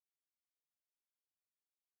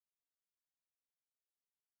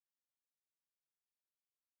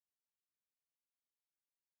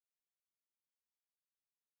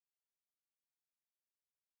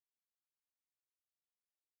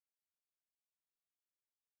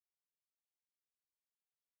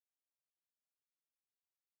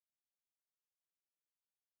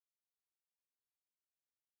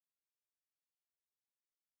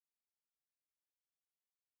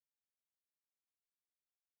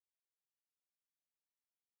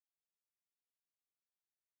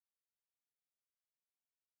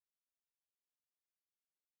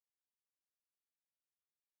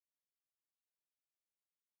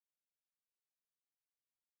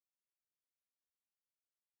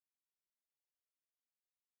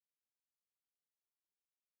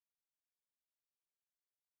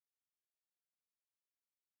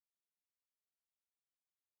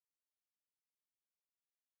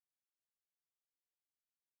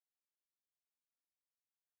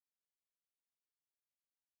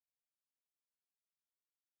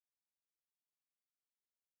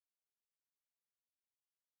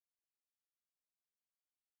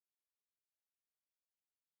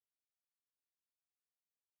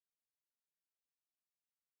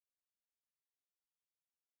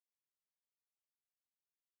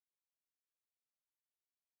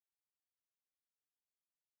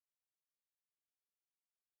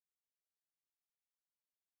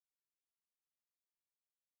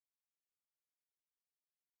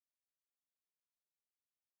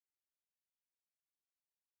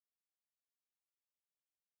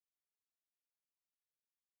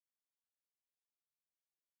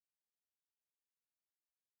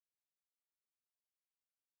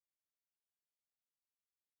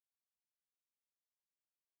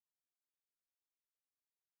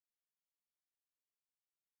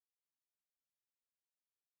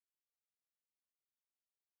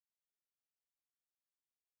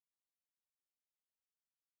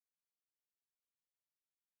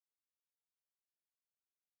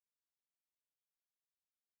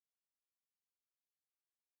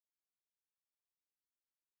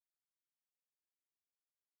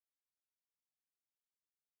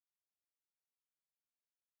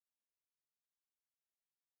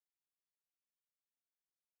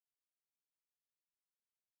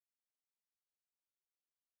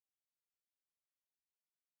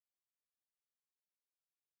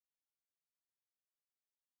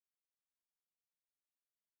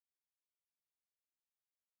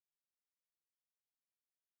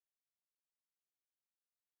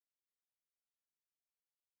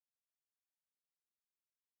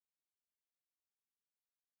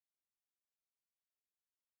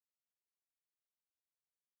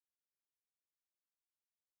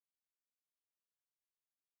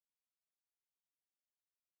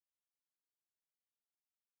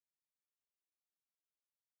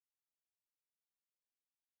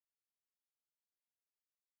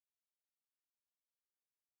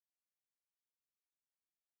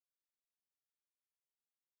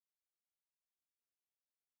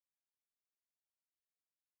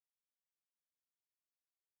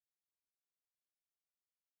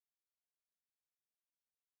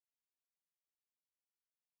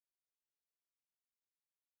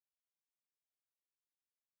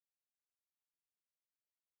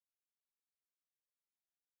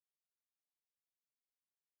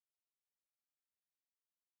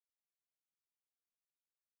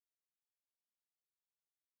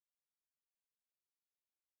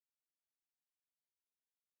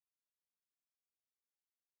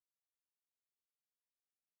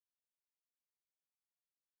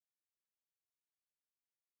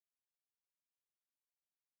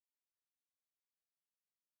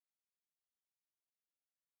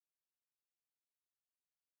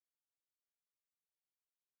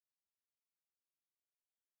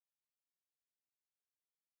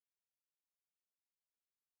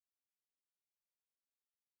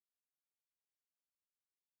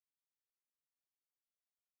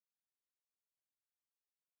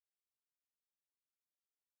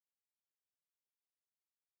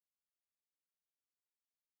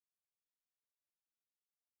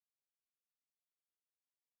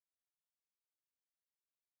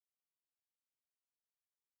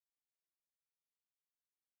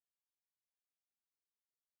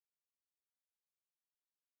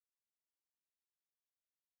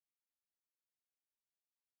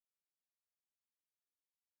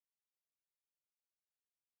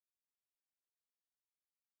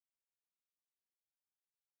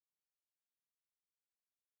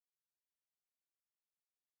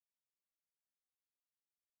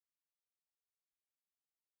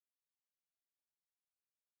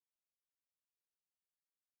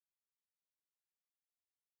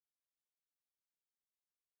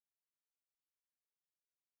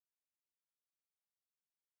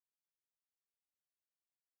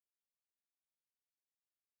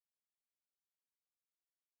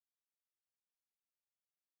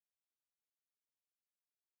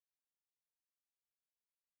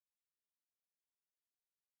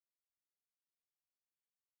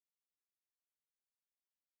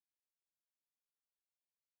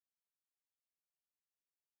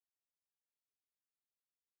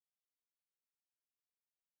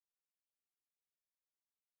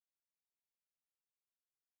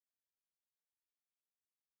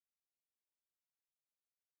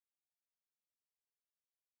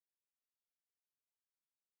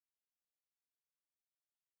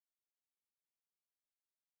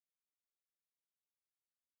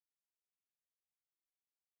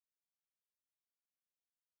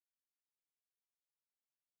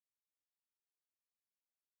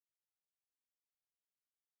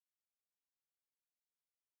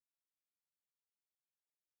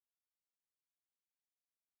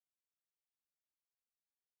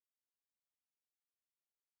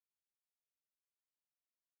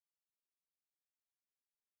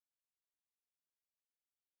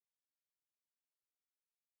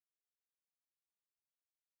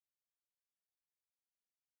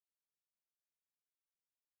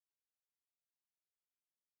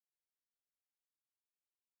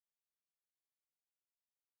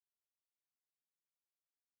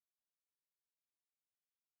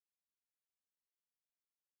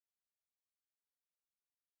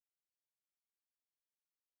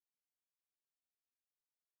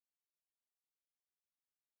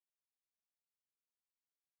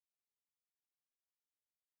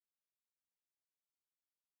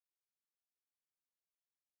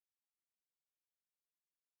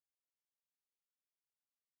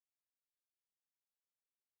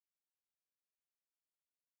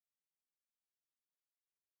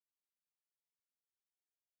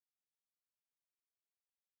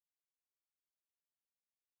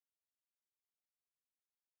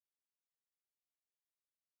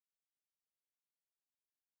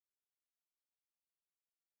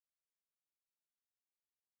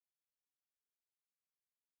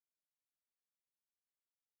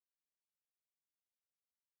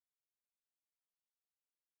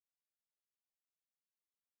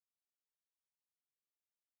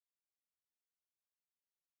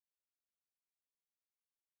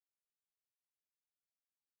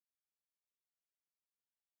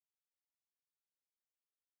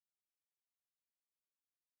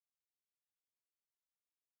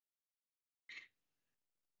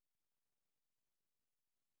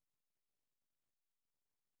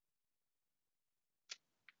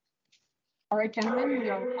All right, gentlemen, we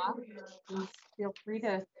are live. Please feel free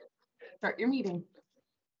to start your meeting.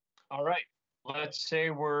 All right, let's say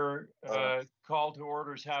we're call to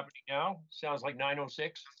orders happening now. Sounds like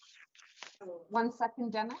 9:06. 1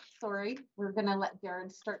 second, Dennis. Sorry, we're going to let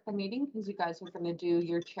Jared start the meeting because you guys are going to do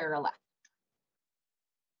your chair-elect.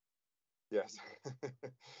 Yes.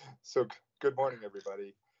 So good morning,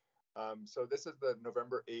 everybody. So this is the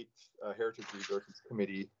November 8th Heritage Resources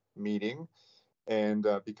Committee meeting. And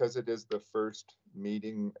because it is the first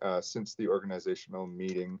meeting since the organizational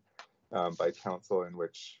meeting by council in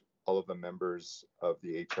which all of the members of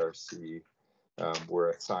the HRC were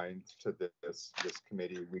assigned to this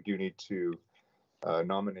committee, we do need to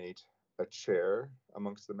nominate a chair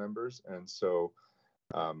amongst the members. And so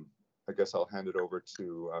I guess I'll hand it over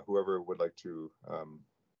to whoever would like to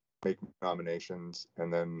make nominations,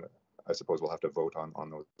 and then I suppose we'll have to vote on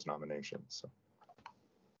those nominations. So.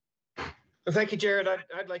 Well, thank you, Jared.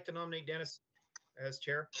 I'd like to nominate Dennis as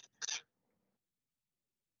chair.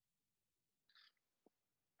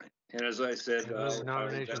 And as I said,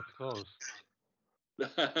 nominations closed.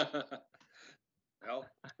 Well,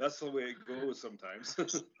 that's the way it goes sometimes.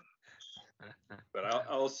 But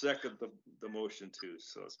I'll second the motion too.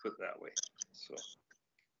 So let's put it that way. So.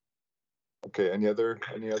 Okay. Any other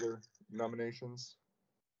nominations?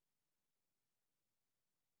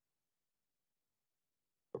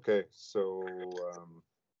 Okay. So,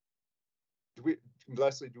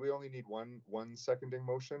 Leslie, do we only need one seconding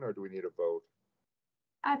motion, or do we need a vote?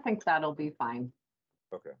 I think that'll be fine.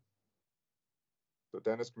 Okay. So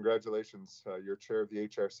Dennis, congratulations. You're chair of the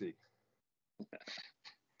HRC.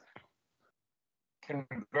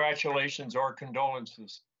 Congratulations or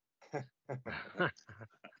condolences.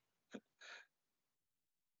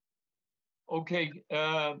 Okay,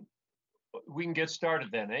 we can get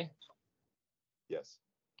started then, eh? Yes.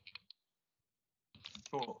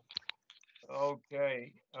 Cool.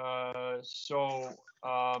 Okay, so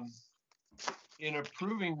in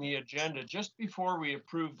approving the agenda, just before we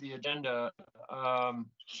approve the agenda,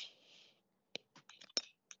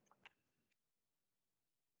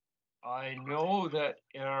 I know that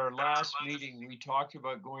in our last meeting, we talked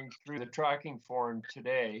about going through the tracking form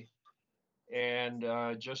today, and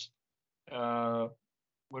just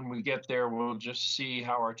when we get there, we'll just see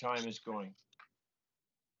how our time is going.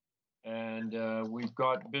 And we've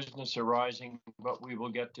got business arising, but we will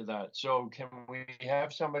get to that. So can we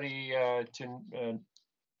have somebody to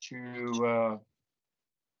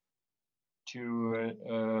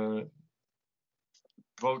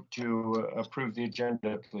vote to approve the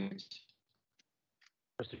agenda, please?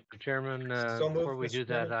 Mr. Chairman, before we do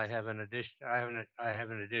that, I have an addition. I have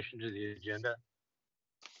an addition to the agenda.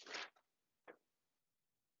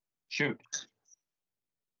 Shoot.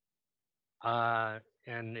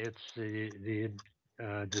 And it's the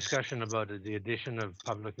discussion about the addition of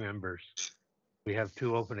public members. We have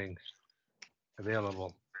 2 openings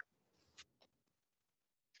available.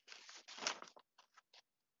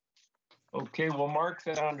 Okay, we'll mark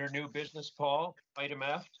that under new business, Paul, item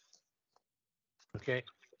F. Okay.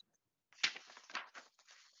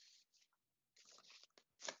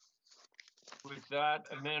 With that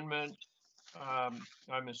amendment,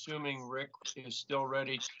 I'm assuming Rick is still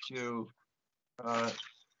ready to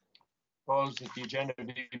propose that the agenda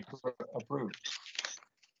be approved.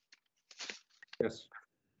 Yes.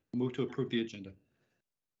 Move to approve the agenda.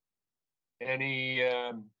 Any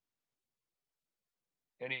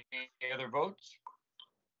other votes?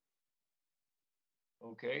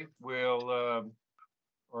 Okay, we'll,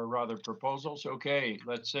 or rather proposals. Okay,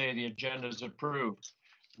 let's say the agenda is approved.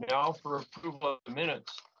 Now for approval of the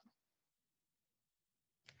minutes.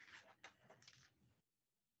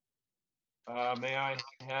 May I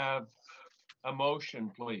have a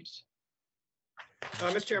motion, please?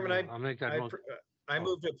 Mr. Chairman, I'll make that motion. I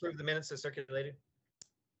move to approve the minutes as circulated.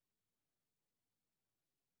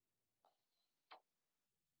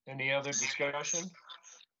 Any other discussion?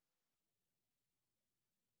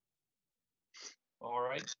 All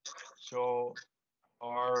right, so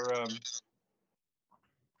our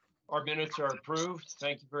minutes are approved.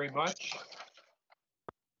 Thank you very much.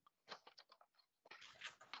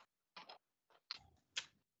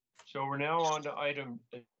 So we're now on to item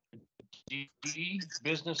D,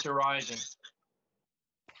 business arising.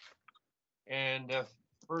 And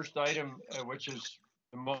first item, which is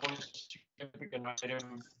the most significant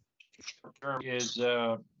item term, is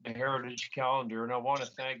the heritage calendar. And I want to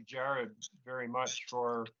thank Jared very much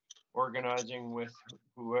for organizing with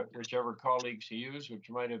whichever colleagues he used, which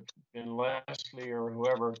might have been Leslie or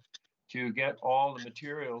whoever, to get all the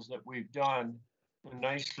materials that we've done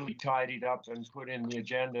nicely tidied up and put in the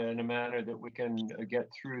agenda in a manner that we can get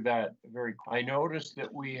through that very. I noticed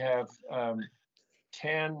that we have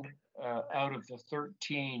 10 out of the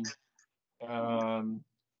 13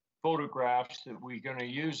 photographs that we're going to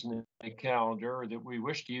use in the calendar, or that we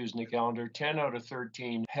wish to use in the calendar. 10 out of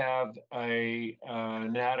 13 have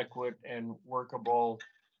an adequate and workable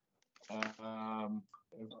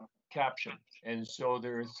caption. And so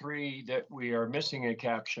there are 3 that we are missing a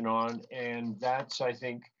caption on, and that's, I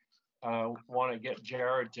think, want to get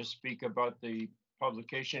Jared to speak about the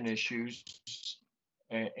publication issues,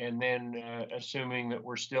 and then assuming that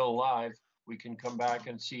we're still live, we can come back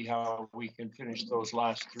and see how we can finish those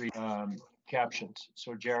last 3 captions.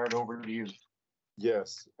 So Jared, over to you.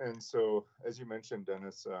 Yes, and so as you mentioned,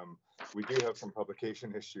 Dennis, we do have some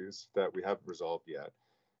publication issues that we haven't resolved yet.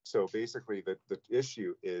 So basically, the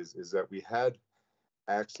issue is that we had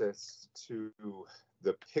access to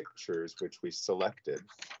the pictures which we selected,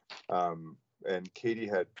 and Katie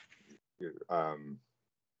had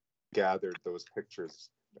gathered those pictures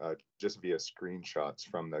just via screenshots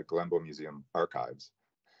from the Glenbow Museum archives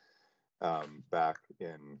back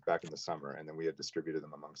in the summer, and then we had distributed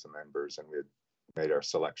them amongst the members, and we had made our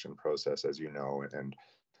selection process, as you know, and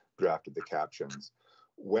drafted the captions.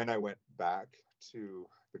 When I went back to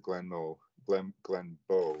the Glenbow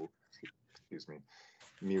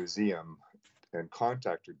Museum and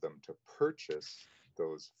contacted them to purchase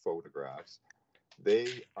those photographs,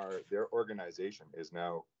 their organization is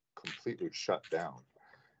now completely shut down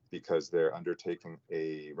because they're undertaking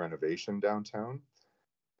a renovation downtown.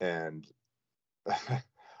 And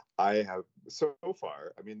I have so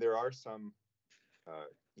far, I mean, there are some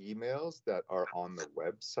emails that are on the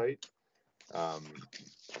website.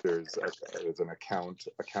 There's an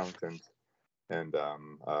accountant and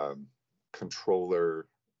controller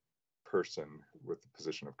person with the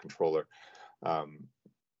position of controller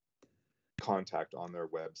contact on their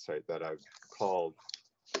website that I've called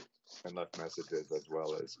and left messages as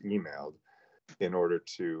well as emailed in order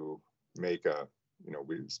to make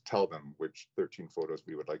we tell them which 13 photos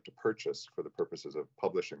we would like to purchase for the purposes of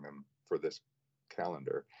publishing them for this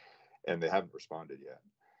calendar, and they haven't responded yet.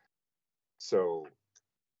 So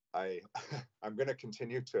I'm going to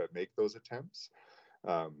continue to make those attempts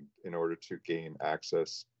in order to gain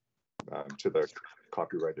access to the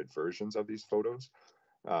copyrighted versions of these photos.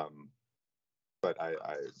 But I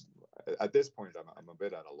at this point, I'm a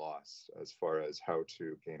bit at a loss as far as how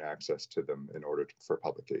to gain access to them in order for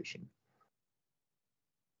publication.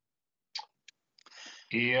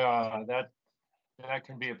 Yeah, that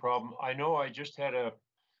can be a problem. I know I just had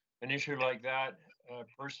an issue like that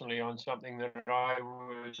personally on something that I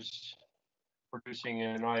was producing,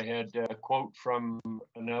 and I had a quote from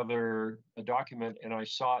another document, and I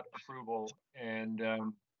sought approval, and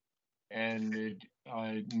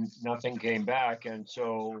nothing came back. And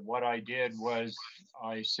so what I did was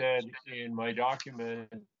I said in my document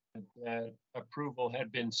that approval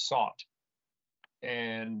had been sought,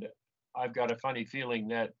 and I've got a funny feeling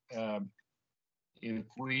that if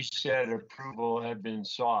we said approval had been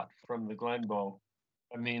sought from the Glenbow,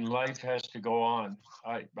 I mean, life has to go on.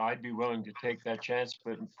 I'd be willing to take that chance,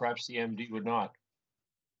 but perhaps the MD would not.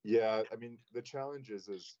 Yeah, I mean, the challenge is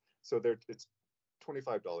so it's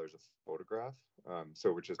 $25 a photograph,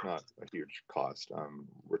 so which is not a huge cost.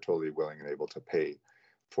 We're totally willing and able to pay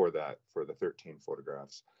for that for the 13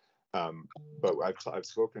 photographs. But I've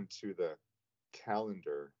spoken to the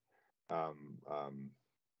calendar,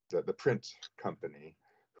 the print company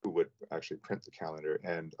who would actually print the calendar,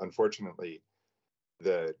 and unfortunately,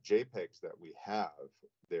 the JPEGs that we have,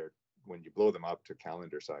 when you blow them up to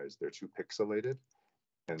calendar size, they're too pixelated,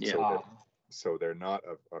 and so they're not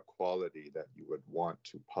of a quality that you would want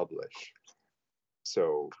to publish.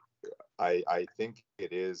 So I think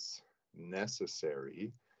it is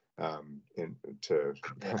necessary to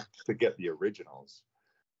get the originals,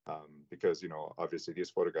 because obviously these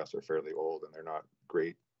photographs are fairly old and they're not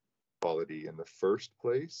great quality in the first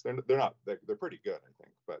place. They're pretty good, I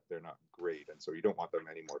think, but they're not great, and so you don't want them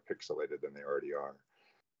any more pixelated than they already are.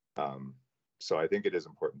 So I think it is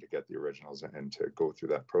important to get the originals and to go through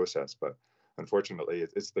that process. But unfortunately,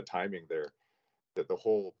 it's the timing there that I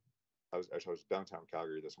was downtown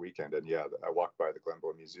Calgary this weekend, and yeah, I walked by the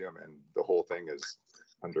Glenbow Museum, and the whole thing is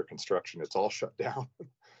under construction. It's all shut down.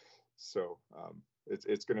 So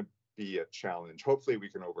it's going to be a challenge. Hopefully we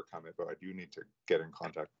can overcome it, but I do need to get in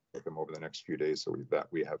contact with them over the next few days so that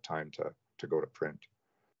we have time to go to print.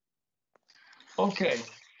 Okay.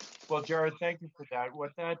 Well, Jared, thank you for that.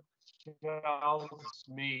 What that tells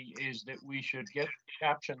me is that we should get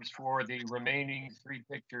captions for the remaining 3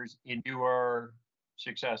 pictures if you are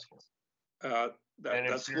successful. And if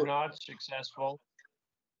That's you're what, not successful,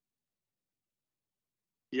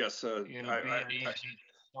 yes, it'll be an easy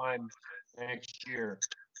time next year.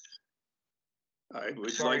 I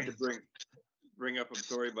would Sorry. like to bring up, I'm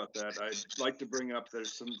sorry about that. I'd like to bring up,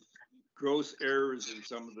 there's some gross errors in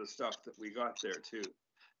some of the stuff that we got there too.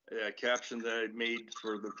 A caption that I made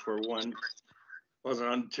for one was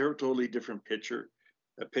on a totally different picture,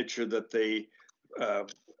 a picture that they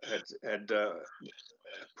had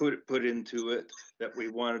put into it that we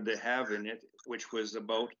wanted to have in it, which was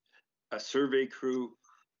about a survey crew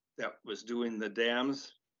that was doing the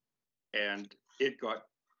dams, and it got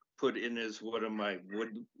put in as one of my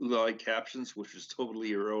would-like captions, which is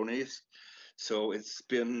totally erroneous. So it's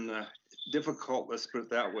been difficult, let's put it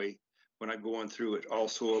that way, when I'm going through it.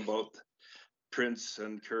 Also about Prince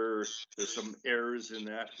and Kerr, there's some errors in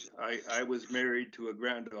that. I was married to a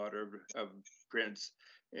granddaughter of Prince,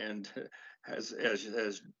 and as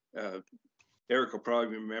Eric will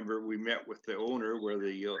probably remember, we met with the owner where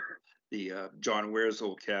the John Ware's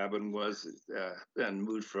old cabin was and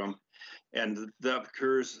moved from, and the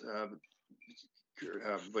Kerr's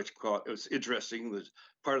what you call it, it was interesting. Was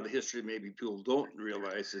part of the history maybe people don't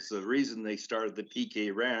realize is the reason they started the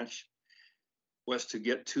PK Ranch was to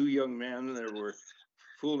get two young men that were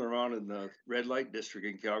fooling around in the red light district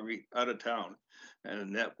in Calgary out of town,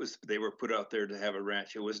 and that was, they were put out there to have a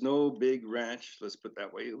ranch. It was no big ranch, let's put it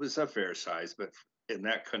that way. It was a fair size, but in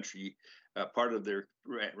that country, part of their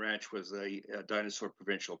ranch was a dinosaur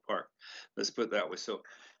provincial park, let's put it that way. So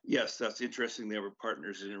yes, that's interesting, they were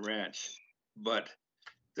partners in a ranch, but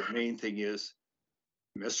the main thing is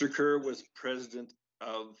Mr. Kerr was president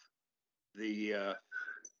of the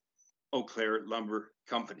Eau Claire Lumber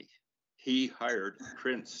Company. He hired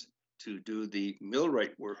Prince to do the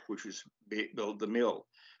millwright work, which was build the mill,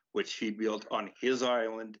 which he built on his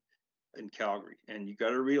island in Calgary. And you got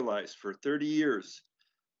to realize, for 30 years,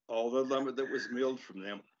 all the lumber that was milled from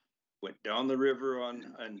them went down the river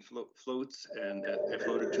on floats and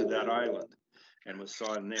floated to that island and was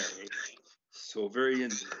sawn there. Eh? So very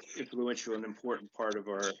influential and important part of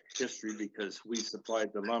our history, because we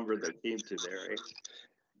supplied the lumber that came to there. Eh?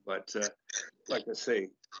 But like I say,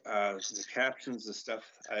 the captions, the stuff,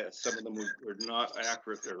 some of them were not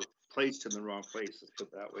accurate. They're placed in the wrong place, let's put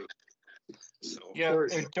it that way. So Yeah,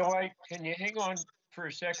 Dwight, can you hang on for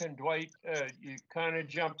a second? Dwight, you kind of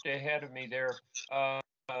jumped ahead of me there,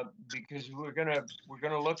 because we're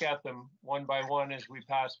gonna look at them one by one as we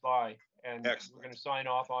pass by, and excellent. we're gonna sign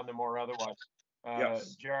off on them or otherwise.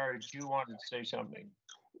 Yes. Jared, you wanted to say something?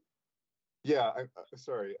 Yeah,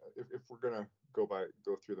 sorry. If we're gonna go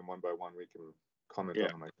through them one by one, we can comment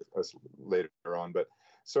on them as later on. But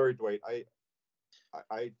sorry, Dwight,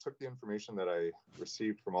 I took the information that I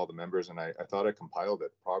received from all the members, and I thought I compiled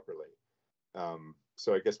it properly.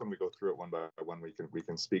 So I guess when we go through it one by one, we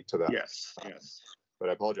can speak to that. Yes, yes. But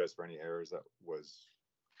I apologize for any errors that was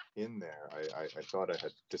in there. I thought I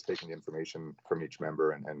had just taken the information from each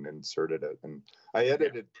member and inserted it, and I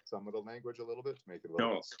edited some of the language a little bit to make it a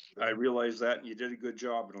little bit smoother. I realize that, and you did a good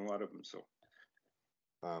job in a lot of them. So,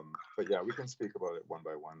 but yeah, we can speak about it one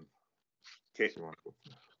by one. Okay.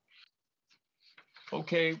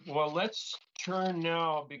 Okay, well, let's turn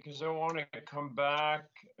now, because I want to come back.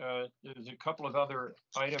 There's a couple of other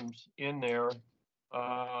items in there.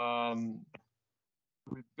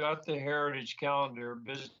 We've got the heritage calendar,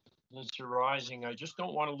 business arising. I just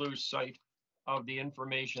don't want to lose sight of the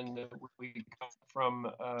information that we got from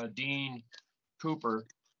Dean Cooper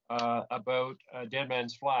about Dead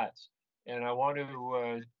Man's Flats. And I want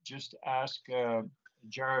to just ask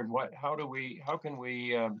Jared, how can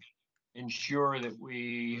we ensure that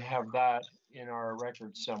we have that in our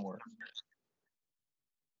records somewhere?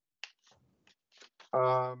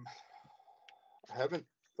 I haven't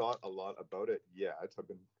thought a lot about it yet. I've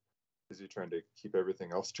been busy trying to keep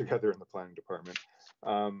everything else together in the planning department.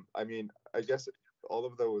 I mean, I guess all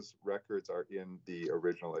of those records are in the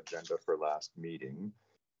original agenda for last meeting.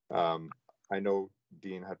 I know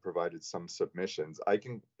Dean had provided some submissions. I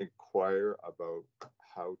can inquire about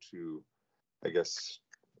how to, I guess,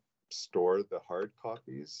 store the hard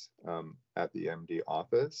copies at the MD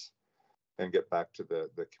office and get back to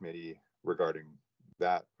the committee regarding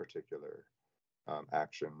that particular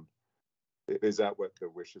action. Is that what the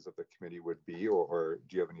wishes of the committee would be, or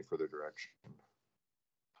do you have any further direction?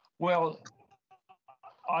 Well,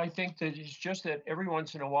 I think that it's just that every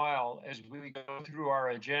once in a while, as we go through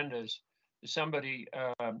our agendas, somebody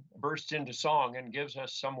bursts into song and gives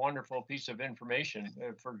us some wonderful piece of information.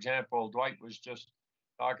 For example, Dwight was just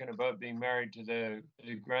talking about being married to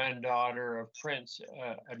the granddaughter of Prince.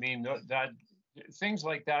 I mean, that things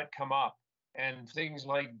like that come up, and things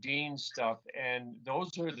like Dean stuff. And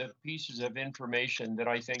those are the pieces of information that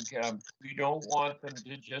I think we don't want them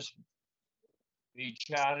to just be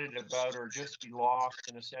chatted about or just be lost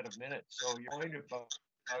in a set of minutes. So you're going about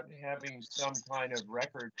having some kind of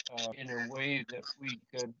record in a way that we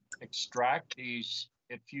could extract these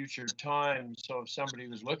at future times. So if somebody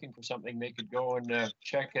was looking for something, they could go and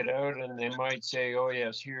check it out, and they might say, oh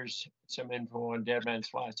yes, here's some info on Dead Man's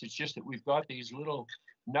Flats. It's just that we've got these little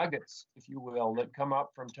nuggets, if you will, that come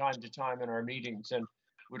up from time to time in our meetings, and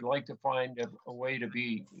would like to find a way to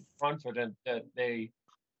be confident that they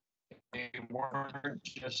weren't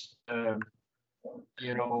just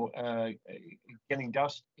getting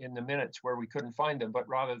dust in the minutes where we couldn't find them, but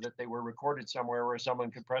rather that they were recorded somewhere where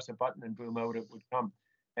someone could press a button and boom, out it would come.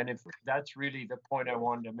 And if that's really the point I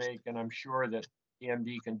wanted to make, and I'm sure that the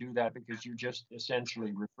MD can do that because you just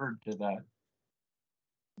essentially referred to that.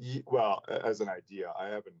 Well, as an idea,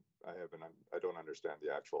 I don't understand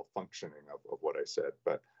the actual functioning of what I said,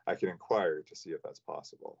 but I can inquire to see if that's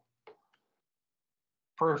possible.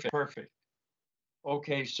 Perfect.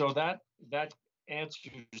 Okay, so that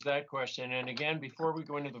answers that question. And again, before we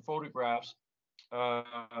go into the photographs, well,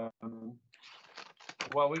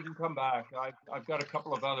 we can come back. I've got a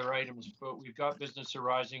couple of other items, but we've got business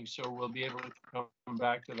arising, so we'll be able to come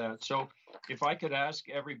back to that. So if I could ask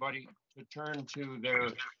everybody to turn to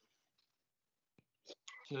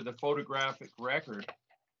the photographic record,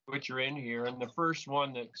 which are in here. And the first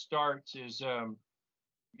one that starts is,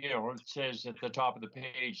 it says at the top of the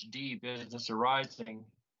page, D, business arising.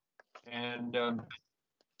 And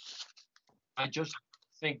I just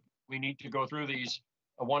think we need to go through these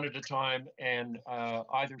one at a time and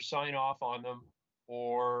either sign off on them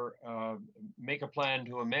or make a plan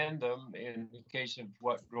to amend them in the case of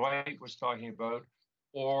what Dwight was talking about,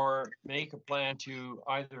 or make a plan to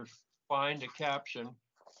either find a caption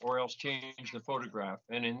or else change the photograph.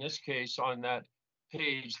 And in this case, on that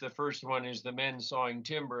page, the first one is the men sawing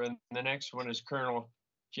timber, and the next one is Colonel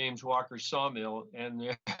James Walker's sawmill,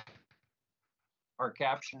 and our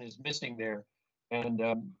caption is missing there. And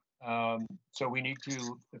so we need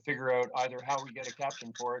to figure out either how we get a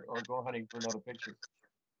caption for it or go hunting for another picture.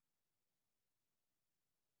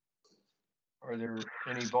 Are there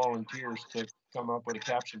any volunteers to come up with a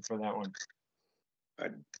caption for that one?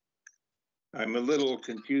 I'm a little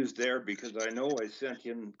confused there because I know I sent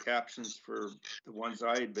in captions for the ones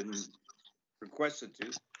I had been requested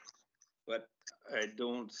to, but I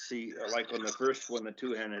don't see, like on the first one, the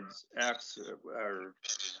two-handed axe or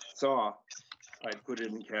saw, I put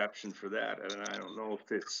in caption for that, and I don't know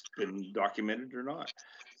if it's been documented or not.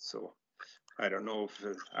 So I don't know if,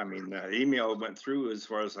 the email went through as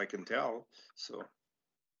far as I can tell, so.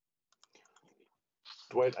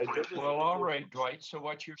 Dwight, well, all right, Dwight. So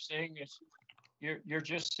what you're saying is, you're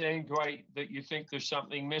just saying, Dwight, that you think there's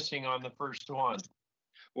something missing on the first one.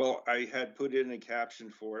 Well, I had put in a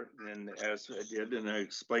caption for it, and as I did, and I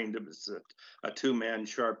explained it, it's a two-man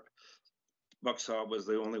sharp bucksaw was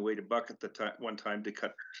the only way to buck at the time, one time to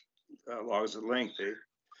cut logs of length.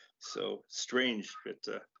 So strange, but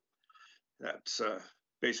that's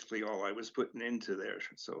basically all I was putting into there.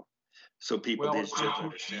 So people did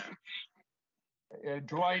understand.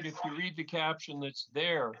 Dwight, if you read the caption that's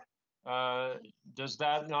there, does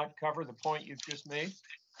that not cover the point you've just made?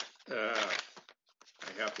 I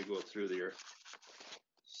have to go through there.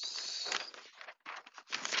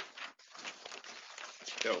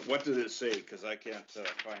 So what does it say? Because I can't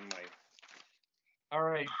find my. All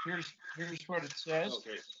right, here's what it says.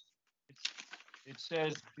 Okay. It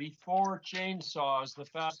says, before chainsaws, the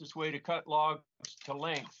fastest way to cut logs to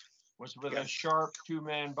length was with a sharp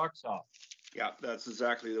two-man bucksaw. Yeah, that's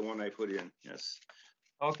exactly the one I put in. Yes.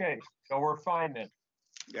 Okay, so we're fine then.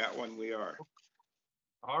 That one we are.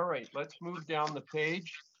 All right, let's move down the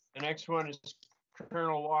page. The next one is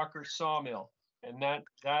Colonel Walker's sawmill, and that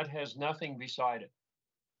has nothing beside it.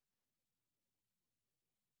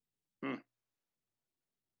 I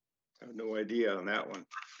have no idea on that one.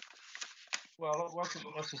 Well, it wasn't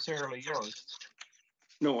necessarily yours.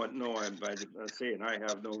 No, I'm saying I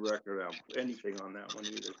have no record of anything on that one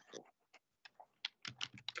either.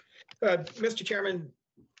 Mr. Chairman,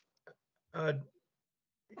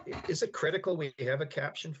 is it critical we have a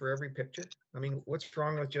caption for every picture? I mean, what's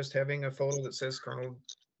wrong with just having a photo that says Colonel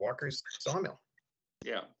Walker's sawmill?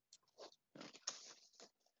 Yeah.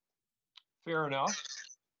 Fair enough.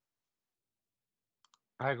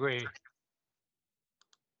 I agree.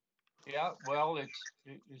 Yeah, well, it's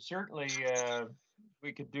certainly,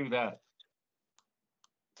 we could do that.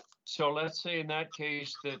 So let's say in that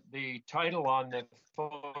case that the title on the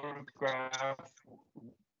photograph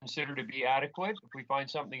consider to be adequate. If we find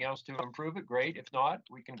something else to improve it, great. If not,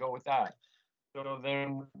 we can go with that. So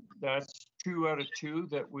then that's 2 out of 2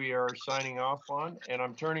 that we are signing off on, and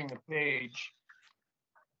I'm turning the page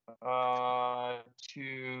to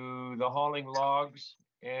the hauling logs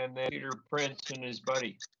and then Peter Prince and his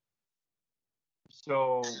buddy.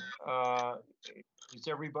 So is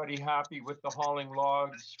everybody happy with the hauling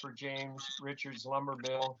logs for James Richards Lumber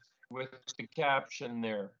Mill with the caption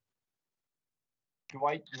there?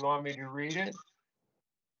 Dwight, do you want me to read it?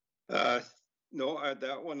 No,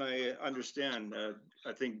 that one I understand.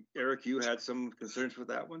 I think, Eric, you had some concerns with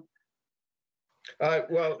that one?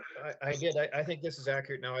 Well, I did. I think this is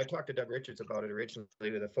accurate. Now, I talked to Doug Richards about it originally.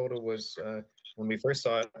 The photo was, when we first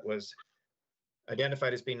saw it, was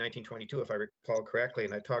identified as being 1922, if I recall correctly.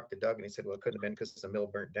 And I talked to Doug and he said, well, it couldn't have been because the mill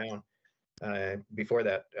burnt down before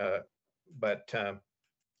that. But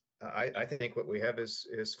I think what we have is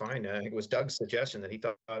fine. I think it was Doug's suggestion that he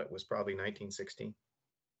thought it was probably 1916.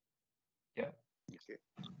 Yeah. Okay.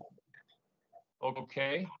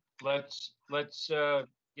 Okay, let's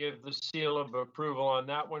give the seal of approval on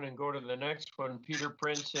that one and go to the next one, Peter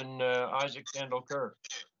Prince and Isaac Kendall Kerr.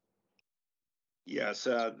 Yes,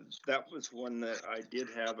 that was one that I did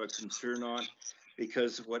have a concern on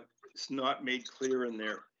because what's not made clear in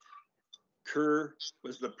there, Kerr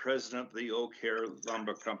was the president of the Eau Claire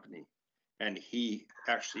Lumber Company, and he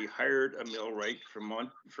actually hired a millwright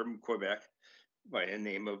from Quebec by the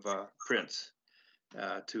name of Prince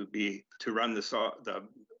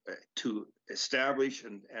to establish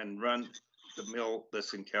and run the mill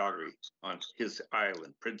that's in Calgary on his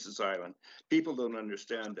island, Prince's Island. People don't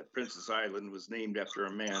understand that Prince's Island was named after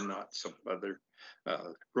a man, not some other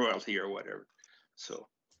royalty or whatever. So,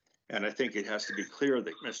 and I think it has to be clear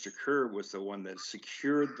that Mr. Kerr was the one that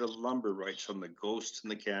secured the lumber rights on the Ghost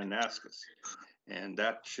and the Kananaskis. And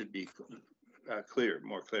that should be clear,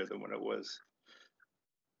 more clear than what it was.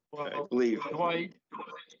 Well, I believe.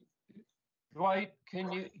 Dwight,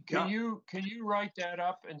 can you write that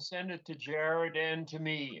up and send it to Jared and to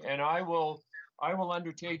me, and I will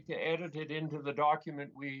undertake to edit it into the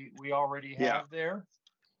document we already have there,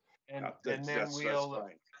 and then we'll be able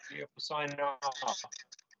to sign it off.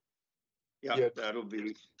 Yeah, that'll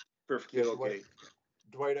be perfectly okay.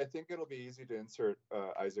 Dwight, I think it'll be easy to insert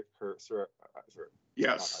Isaac Kerr,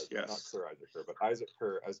 Yes. Not Sir Isaac Kerr, but Isaac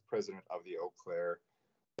Kerr as president of the Eau Claire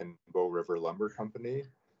and Bow River Lumber Company.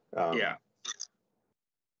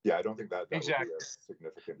 Yeah, I don't think that Exactly. would be a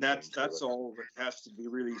significant. That's all that has to be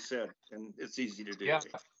really said, and it's easy to do. Yeah.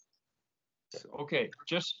 So. Okay,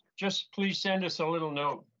 just please send us a little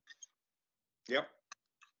note. Yep.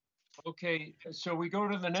 Okay, so we go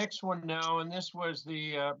to the next one now, and this was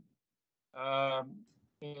it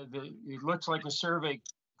looks like a survey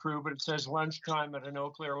crew, but it says lunchtime at an Eau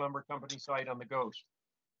Claire Lumber Company site on the Ghost.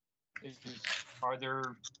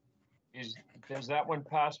 Does that one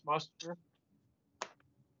pass muster?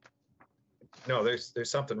 No, there's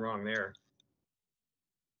something wrong there.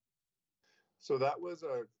 So that was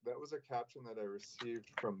a caption that I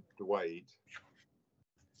received from Dwight,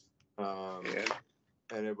 and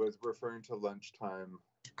it was referring to lunchtime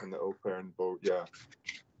in the Eau Claire and Bow. Yeah,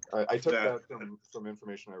 I took that from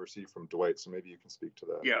information I received from Dwight. So maybe you can speak to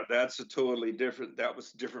that. Yeah, that's a totally different. That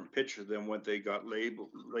was a different picture than what they got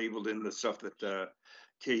labeled in the stuff that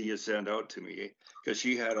Katie sent out to me, because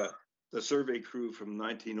she had the survey crew from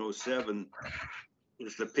 1907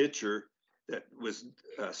 is the picture that was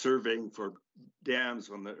surveying for dams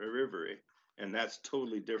on the river, and that's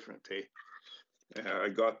totally different. I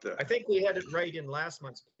think we had it right in last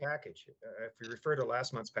month's package. If we refer to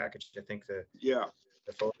last month's package, I think the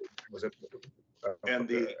photo was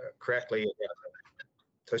correctly.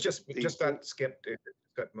 So it's just got skipped. It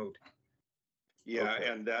got moved. Yeah, okay.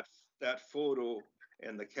 And that photo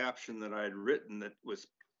and the caption that I had written that was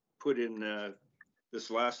put in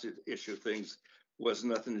this last issue of things was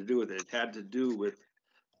nothing to do with it. It had to do with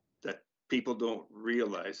that people don't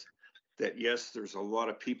realize that, yes, there's a lot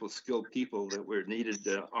of skilled people that were needed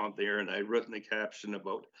out there. And I wrote in the caption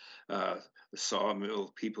about the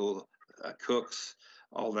sawmill people, cooks,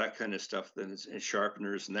 all that kind of stuff, and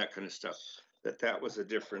sharpeners and that kind of stuff, that was a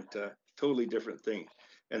different, totally different thing.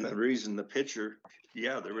 And the reason the picture,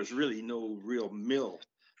 there was really no real mill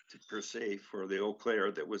per se for the Eau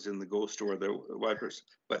Claire that was in the Ghost or the Wipers,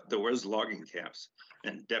 but there was logging camps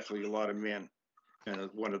and definitely a lot of men. And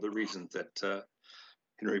one of the reasons that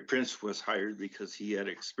Henry Prince was hired, because he had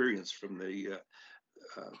experience from the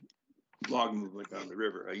log movement down the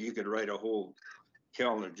river. You could write a whole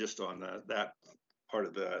calendar just on that part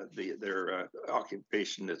of their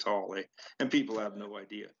occupation at all, and people have no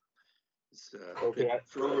idea. It's, Okay,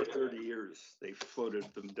 for over 30 years, they floated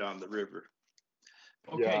them down the river.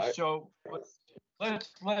 Okay, so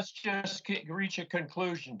let's just reach a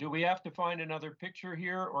conclusion. Do we have to find another picture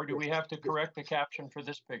here, or do we have to correct the caption for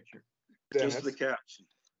this picture? Just the caption.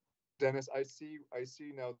 Dennis, I see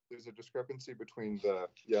now there's a discrepancy between the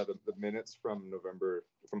minutes from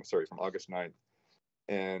August 9th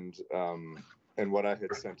and what I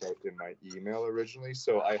had sent out in my email originally.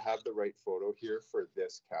 So I have the right photo here for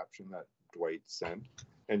this caption that Dwight sent.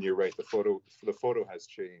 And you're right, the photo has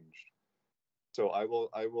changed. So I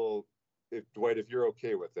will, if Dwight, if you're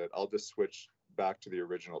okay with it, I'll just switch back to the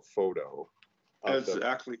original photo of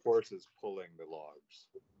Exactly. the horses pulling the logs.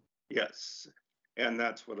 Yes, and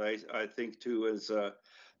that's what I think too is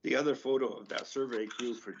the other photo of that survey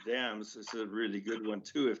crew for dams is a really good one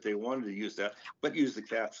too if they wanted to use that, but use the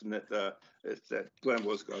caption that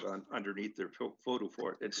Glenbo's got on underneath their photo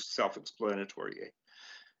for it. It's self-explanatory.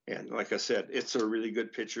 And like I said, it's a really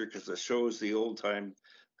good picture because it shows the old time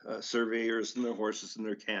surveyors and their horses in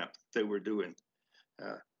their camp they were doing.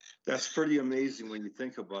 That's pretty amazing when you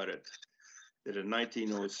think about it, that in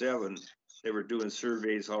 1907, they were doing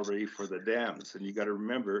surveys already for the dams. And you got to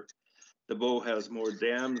remember, the Bow has more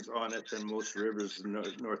dams on it than most rivers in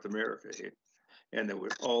North America. And it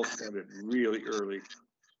was all started really early.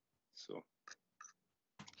 So.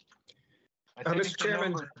 Mr.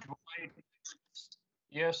 Chairman.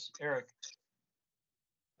 Yes, Eric.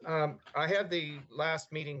 I have the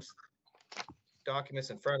last meeting's documents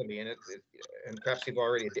in front of me, and and perhaps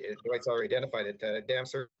Dwight's already identified it. Dam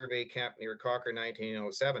survey camp near Cocker,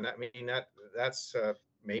 1907. I mean that's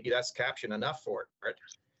maybe that's caption enough for it.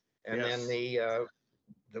 And yes. Then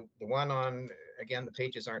the one on, again, the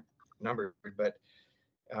pages aren't numbered, but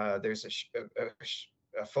there's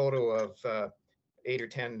a photo of 8 or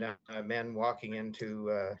 10 men walking into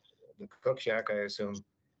the cook shack, I assume.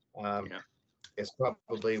 Is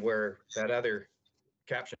probably where that other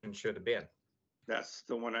caption should have been. That's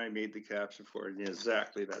the one I made the caption for.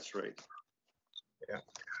 Exactly, that's right. Yeah.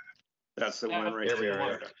 That's the one right there. We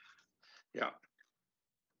are. Yeah.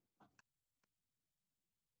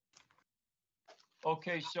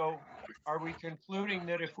 Okay, so are we concluding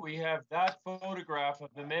that if we have that photograph of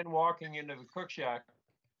the men walking into the cook shack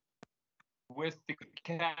with the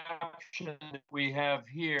caption that we have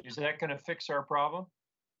here, is that going to fix our problem?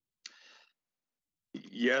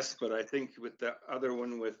 Yes, but I think with the other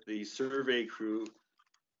one with the survey crew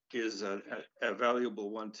is a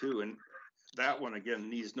valuable one too. And that one, again,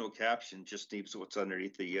 needs no caption, just needs what's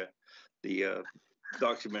underneath the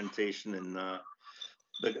documentation and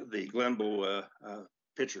the Glenbow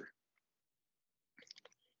picture.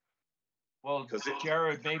 Well,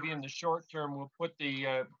 Jared, maybe in the short term, we'll put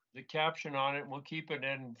the caption on it and we'll keep it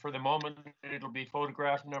in. For the moment, it'll be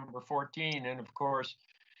photograph number 14. And of course,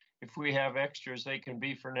 if we have extras, they can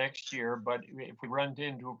be for next year. But if we run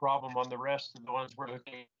into a problem on the rest of the ones we're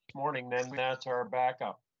looking at this morning, then that's our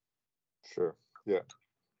backup. Sure. Yeah.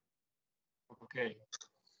 Okay.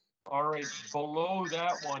 All right. Below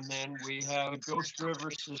that one, then we have Ghost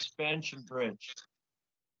River Suspension Bridge.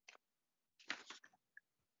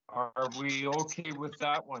 Are we okay with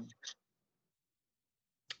that one?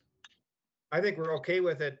 I think we're okay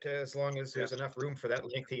with it as long as there's enough room for that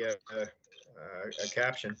lengthy a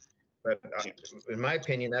caption. But in my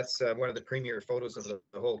opinion, that's one of the premier photos of the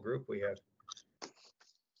whole group we have.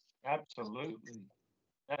 Absolutely.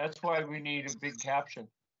 That's why we need a big caption.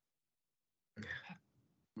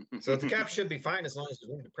 So the cap should be fine as long as there's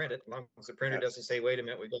room to print it, as long as the printer doesn't say, wait a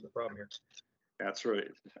minute, we've got a problem here. That's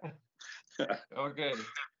right. Okay.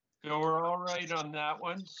 So we're all right on that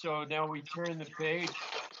one. So now we turn the page,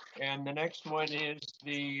 and the next one is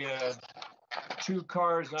the 2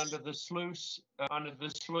 cars under the sluice.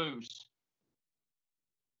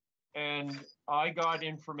 And I got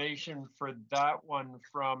information for that one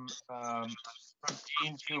from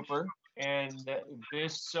Dean Cooper, and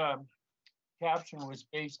this caption was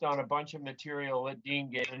based on a bunch of material that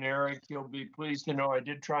Dean gave. And Eric, you'll be pleased to know I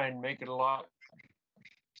did try and make it a lot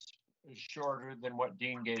shorter than what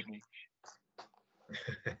Dean gave me.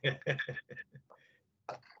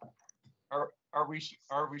 Are we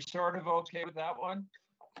sort of okay with that one?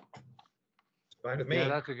 Fine with me. Yeah,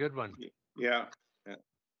 that's a good one. Yeah.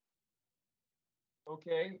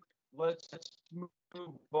 Okay, let's move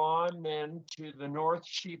on then to the North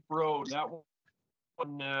Sheep Road. That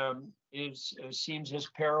one seems as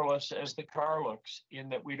perilous as the car looks, in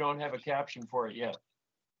that we don't have a caption for it yet.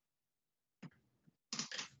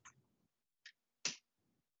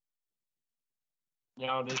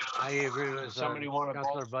 Now, I agree with somebody want to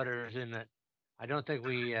Councillor Butters in that I don't think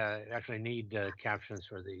we actually need captions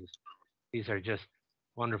for these. These are just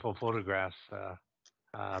wonderful photographs,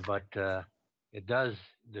 but it does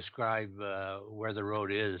describe where the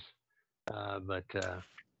road is, but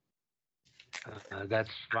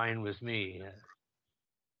that's fine with me.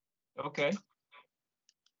 Okay.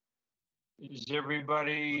 Is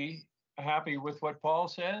everybody happy with what Paul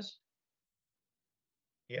says?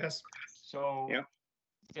 Yes. So Yeah.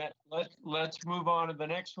 let's move on to the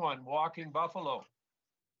next one, Walking Buffalo.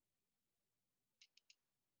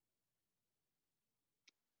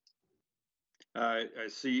 I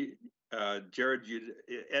see, Jared, you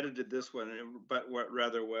edited this one, but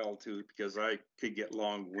rather well too, because I could get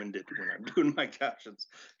long-winded when I'm doing my captions,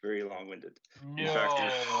 very long-winded.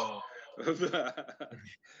 No.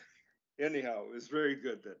 Anyhow, it was very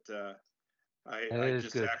good that I is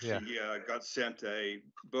just good, actually got sent a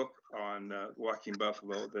book on Walking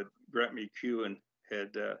Buffalo that Brett McEwen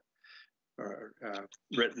had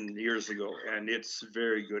written years ago, and it's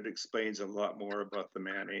very good. Explains a lot more about the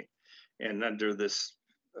Mani, and under this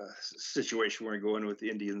situation we're going with the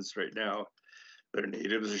Indians right now, they're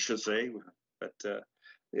natives, I should say, but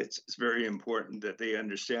it's very important that they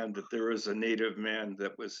understand that there was a native man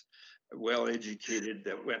that was well educated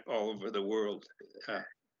that went all over the world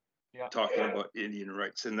talking about Indian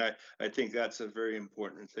rights, and I think that's a very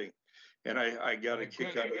important thing. And I got a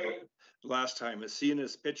kick out of it last time is seeing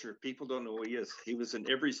his picture. People don't know who he is. He was in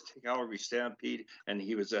every Calgary Stampede, and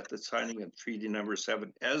he was at the signing of Treaty Number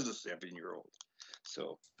 7 as a 7-year-old.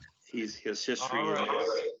 So his history is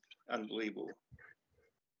unbelievable.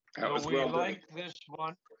 So we like this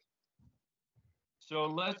one.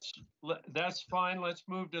 So that's fine. Let's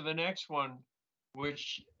move to the next one,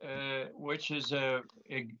 which is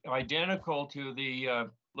identical to the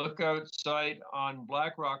lookout site on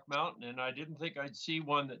Black Rock Mountain, and I didn't think I'd see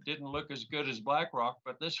one that didn't look as good as Black Rock,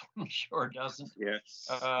 but this one sure doesn't. Yes.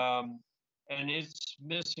 And it's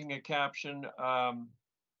missing a caption.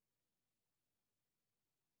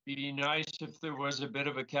 Be nice if there was a bit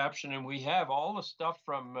of a caption, and we have all the stuff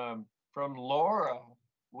from Laura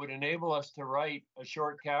would enable us to write a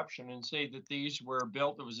short caption and say that these were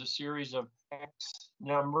built. It was a series of X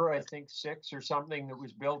number, I think 6 or something, that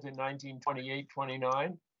was built in 1928,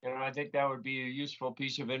 29. And I think that would be a useful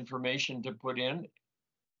piece of information to put in.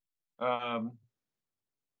 I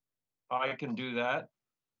can do that.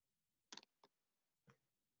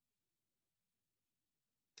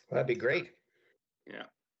 That'd be great. Yeah,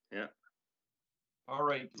 yeah. All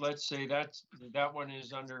right, let's say that one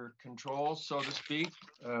is under control, so to speak.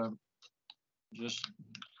 Just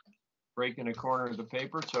breaking a corner of the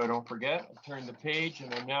paper so I don't forget. I turn the page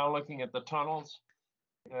and I'm now looking at the tunnels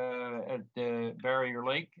at the Barrier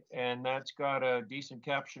Lake, and that's got a decent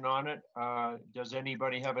caption on it. Does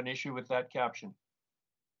anybody have an issue with that caption?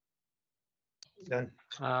 Done.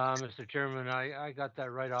 Mr. Chairman, I got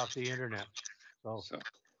that right off the internet. So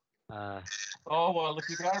oh, well, if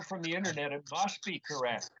you got it from the internet, it must be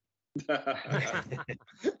correct.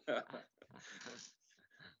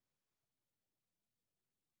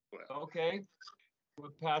 Okay,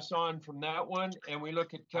 we'll pass on from that one, and we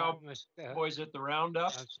look at Cowboys at the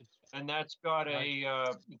Roundup, and that's got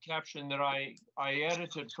a caption that I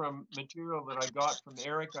edited from material that I got from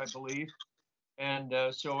Eric, I believe. And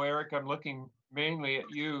so, Eric, I'm looking mainly at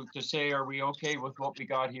you to say, are we okay with what we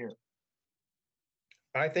got here?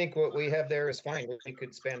 I think what we have there is fine. We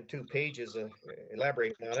could spend 2 pages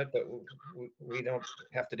elaborating on it, but we don't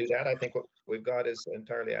have to do that. I think what we've got is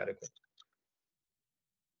entirely adequate.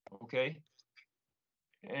 Okay.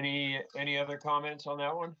 Any other comments on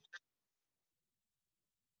that one?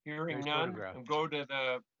 Hearing none, and go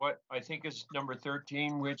to what I think is number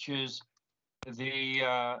 13, which is the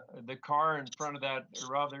car in front of that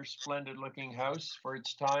rather splendid looking house for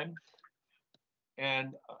its time.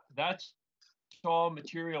 And that's all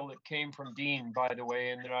material that came from Dean, by the way,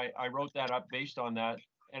 and I wrote that up based on that.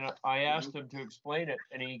 And I asked him to explain it,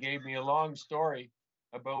 and he gave me a long story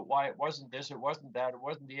about why it wasn't this, it wasn't that, it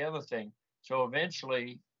wasn't the other thing. So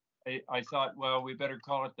eventually I thought, well, we better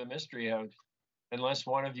call it the Mystery House, unless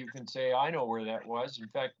one of you can say, I know where that was. In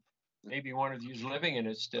fact, maybe one of you's living in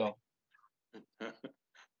it still. You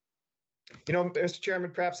know, Mr. Chairman,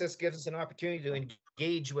 perhaps this gives us an opportunity to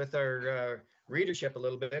engage with our readership a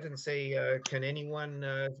little bit and say, can anyone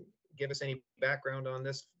give us any background on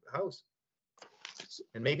this house?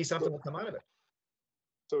 And maybe something will come out of it.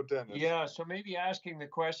 So Dennis. Yeah, so maybe asking the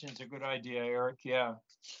question's a good idea, Eric. Yeah.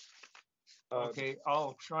 Okay,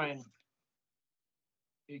 I'll try and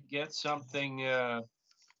get something to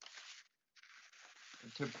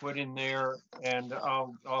put in there, and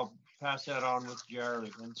I'll pass that on with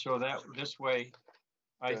Jared. And so that this way,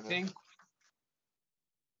 I think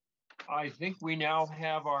we now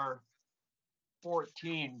have our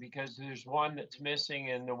 14 because there's one that's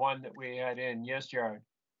missing and the one that we had in. Yes, Jared.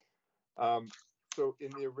 So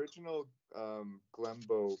in the original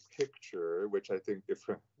Glenbow picture, which I think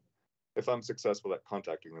if I'm successful at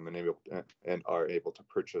contacting them and are able to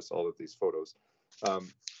purchase all of these photos,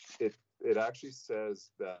 it actually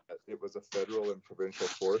says that it was a federal and provincial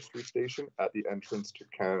forestry station at the entrance to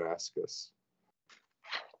Kananaskis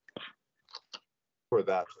for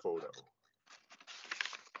that photo.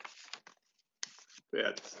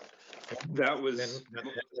 That was. Then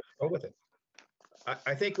go with it.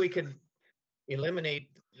 I think we could eliminate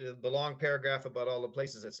the long paragraph about all the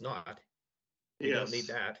places it's not. We don't need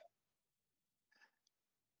that.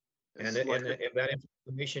 And if that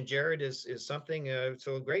information, Jared, is something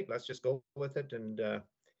so great, let's just go with it. And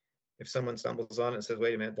if someone stumbles on it and says,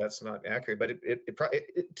 "Wait a minute, that's not accurate," but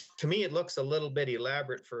to me, it looks a little bit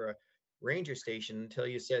elaborate for a ranger station until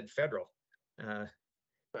you said federal.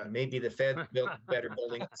 Maybe the Fed built better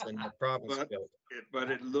buildings than the province built. But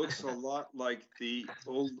it looks a lot like the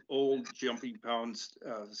old Jumping Pounds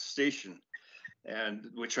station, and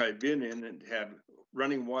which I've been in and had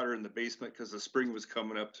running water in the basement because the spring was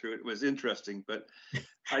coming up through it. It was interesting, but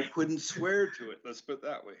I couldn't swear to it. Let's put it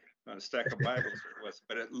that way. On a stack of Bibles it was,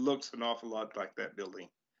 but it looks an awful lot like that building.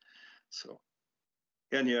 So,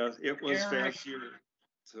 and yeah, it was fancier.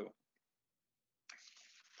 So,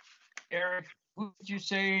 Eric, who did you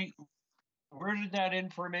say? Where did that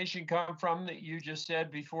information come from that you just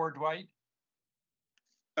said before, Dwight?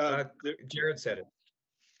 Jared said it.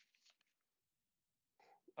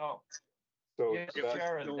 Oh, So yes, that's,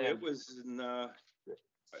 Jared, no, then. it was in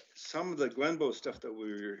some of the Glenbow stuff that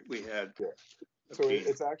we had. yeah. So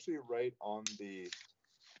it's actually right on the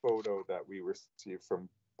photo that we received from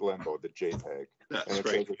Glenbow, the JPEG. That's and it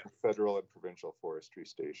right. says it's a federal and provincial forestry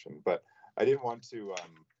station. But I didn't want to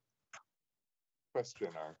question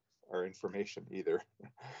our information either.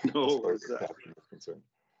 No, as far as it's the captain is concerned.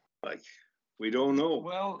 like we don't know.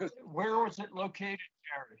 Well, where was it located,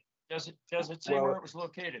 Jared? Does it say Well, where it was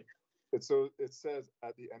located? It says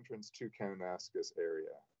at the entrance to Kananaskis area.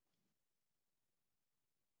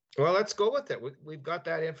 Well, let's go with it. We've got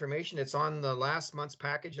that information. It's on the last month's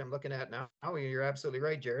package I'm looking at now. You're absolutely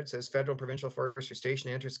right, Jared. It says Federal Provincial Forestry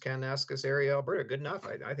Station, entrance Kananaskis area, Alberta. Good enough.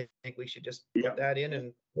 I think we should just put that in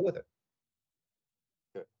and go with it.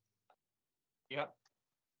 Okay. Yep.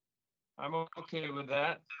 I'm okay with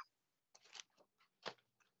that.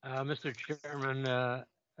 Mr. Chairman,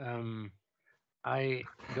 I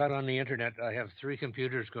got on the internet. I have 3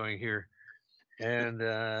 computers going here, and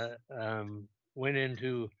went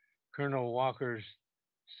into Colonel Walker's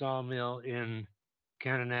sawmill in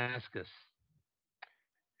Kananaskis.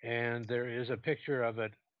 And there is a picture of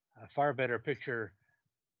it, a far better picture,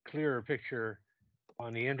 clearer picture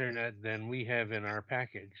on the internet than we have in our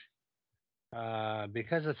package.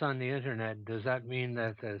 Because it's on the internet, does that mean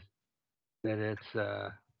that it's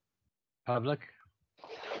public?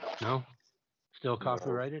 No? Still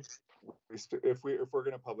copyrighted? If we're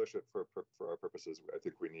going to publish it for our purposes, I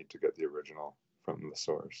think we need to get the original from the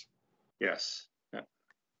source. Yes. Yeah.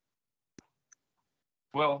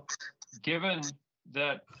 Well, given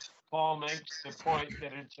that Paul makes the point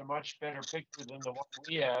that it's a much better picture than the one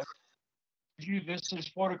we have, this is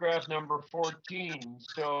photograph number 14.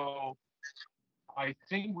 So I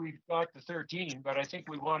think we've got the 13, but I think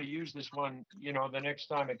we want to use this one, the next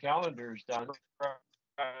time a calendar is done.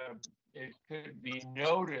 It could be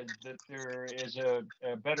noted that there is a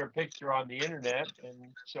better picture on the internet,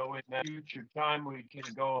 and so in that future time we can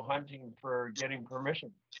go hunting for getting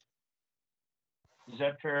permission. Is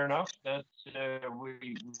that fair enough? That's so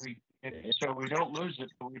we don't lose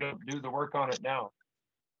it, but we don't do the work on it now.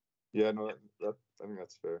 Yeah, no, I think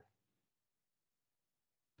that's fair.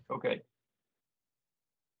 Okay.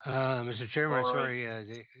 Mr. Chairman, All right. sorry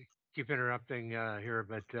to keep interrupting here,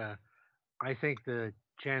 but I think the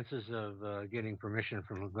chances of getting permission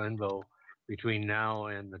from Glenbow between now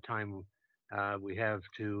and the time we have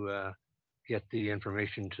to get the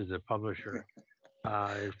information to the publisher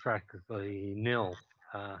is practically nil.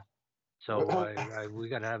 So we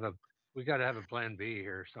got to have a plan B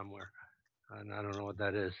here somewhere, and I don't know what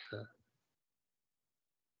that is.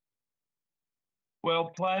 Well,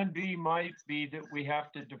 plan B might be that we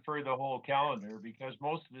have to defer the whole calendar because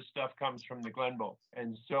most of this stuff comes from the Glenbow.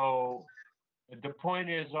 And so the point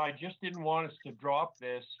is, I just didn't want us to drop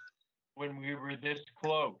this when we were this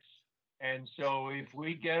close. And so if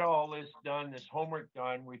we get all this done, this homework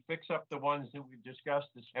done, we fix up the ones that we've discussed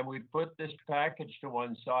and we put this package to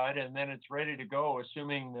one side and then it's ready to go,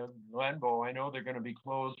 assuming the Glenbow, I know they're going to be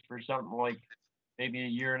closed for something like maybe a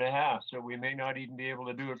year and a half. So we may not even be able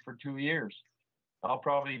to do it for 2 years. I'll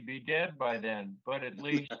probably be dead by then, but at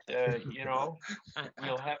least, you know,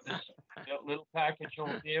 we'll have this little package and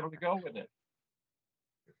we'll be able to go with it.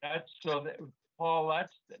 That's so that, Paul,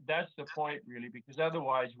 that's the point really, because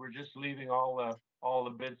otherwise we're just leaving all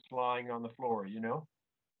the bits lying on the floor, you know?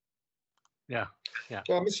 Yeah.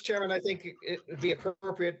 Well, Mr. Chairman, I think it would be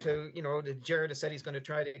appropriate to, you know, Jared has said he's going to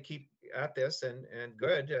try to keep at this and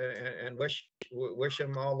good and wish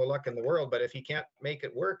him all the luck in the world. But if he can't make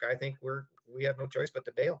it work, I think we have no choice but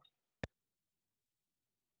to bail.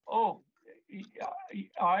 Oh,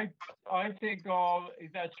 I think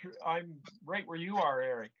that's true. I'm right where you are,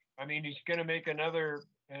 Eric. I mean, he's going to make another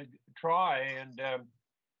try, and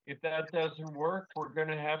if that doesn't work, we're going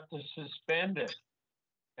to have to suspend it.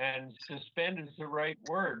 And suspend is the right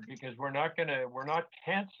word, because we're not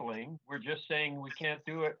canceling. We're just saying we can't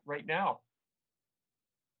do it right now.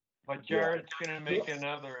 But Jared's going to make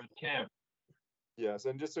another attempt. Yes,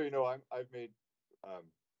 and just so you know, I've made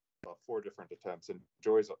about 4 different attempts, and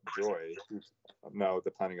Joy, who's now the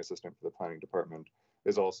planning assistant for the planning department,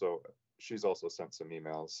 she's also sent some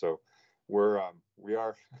emails. So we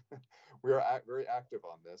are very active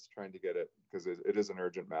on this, trying to get it, because it is an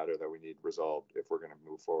urgent matter that we need resolved if we're going to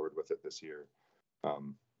move forward with it this year.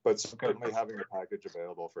 But certainly having a package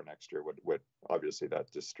available for next year would obviously,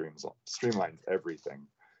 that just streamlines everything.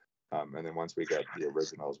 And then once we get the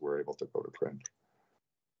originals, we're able to go to print.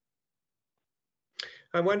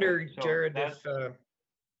 I wonder, So Jared,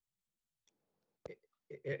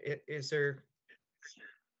 if is there,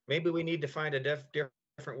 maybe we need to find a different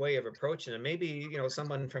way of approaching it. Maybe, you know,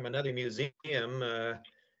 someone from another museum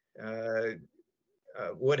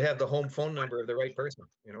would have the home phone number of the right person.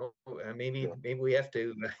 You know, maybe we have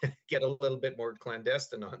to get a little bit more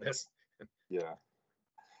clandestine on this. Yeah.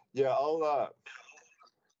 Maybe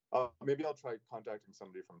I'll try contacting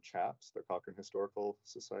somebody from CHAPS, the Cochrane Historical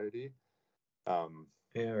Society.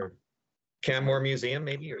 Or Canmore Museum,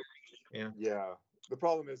 maybe. Or yeah. The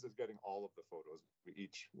problem is getting all of the photos.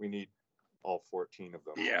 We need all 14 of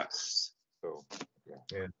them. Yes. So yeah,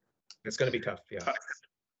 it's going to be tough. Yeah.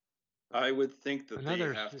 I would think that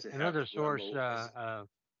Another source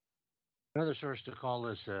to call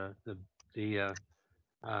is the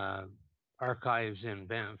archives in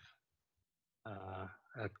Banff.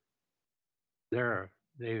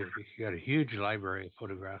 They've got a huge library of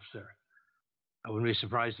photographs there. I wouldn't be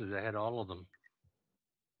surprised if they had all of them.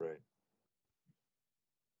 Right.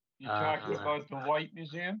 You're talking about the White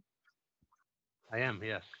Museum? I am,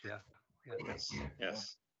 yes, yeah.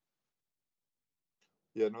 Yes.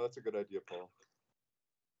 Yeah, no, that's a good idea, Paul.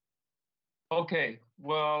 Okay,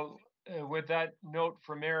 well, with that note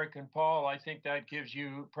from Eric and Paul, I think that gives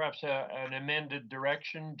you perhaps an amended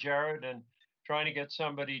direction, Jared, and trying to get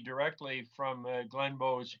somebody directly from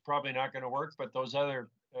Glenbow is probably not going to work, but those other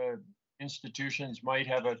institutions might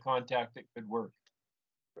have a contact that could work.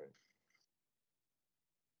 Right.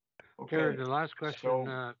 Okay. Jared, the last question.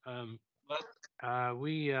 So,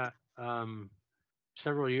 we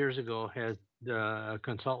several years ago had a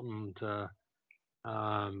consultant do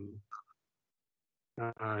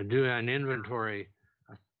an inventory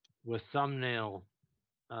with thumbnail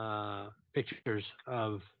pictures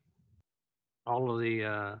of all of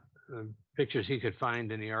the pictures he could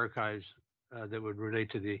find in the archives that would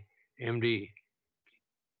relate to the MD.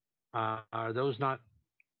 Are those not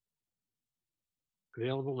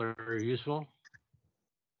available or useful?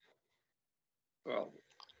 Well,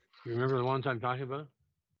 You remember the ones I'm talking about?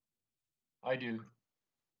 I do.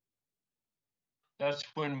 That's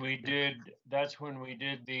when we did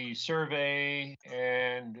the survey,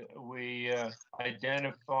 and we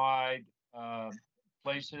identified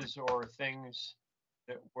places or things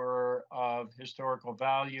that were of historical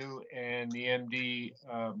value, and the MD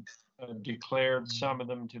declared some of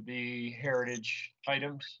them to be heritage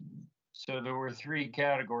items. So there were 3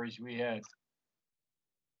 categories we had.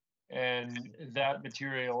 And that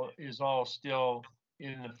material is all still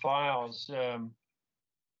in the files.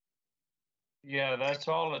 Yeah, that's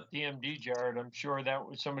all at DMD, Jared. I'm sure that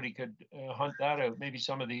somebody could hunt that out. Maybe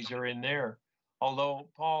some of these are in there. Although,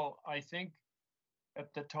 Paul, I think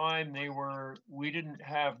at the time we didn't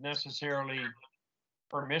have necessarily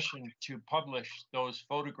permission to publish those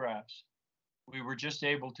photographs. We were just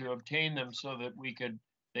able to obtain them so that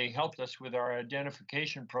they helped us with our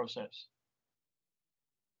identification process.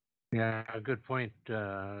 Yeah, good point,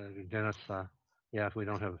 Dennis. Yeah,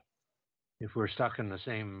 if we're stuck in the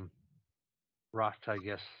same rut, I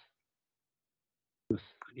guess,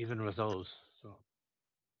 even with those. So.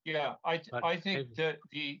 Yeah, I think that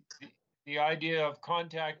the idea of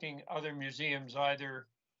contacting other museums, either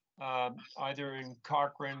in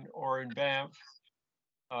Cochrane or in Banff,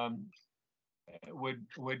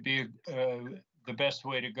 would be the best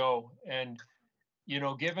way to go. And, you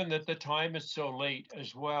know, given that the time is so late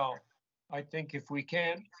as well, I think if we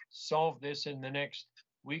can't solve this in the next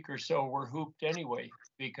week or so, we're hooped anyway,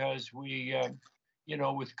 because we, you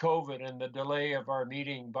know, with COVID and the delay of our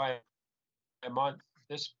meeting by a month,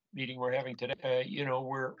 this meeting we're having today, you know,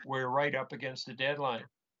 we're right up against the deadline.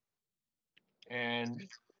 And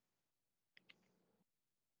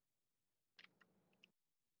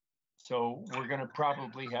so we're going to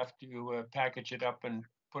probably have to package it up and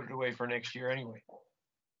put it away for next year anyway.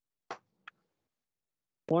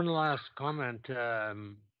 One last comment. I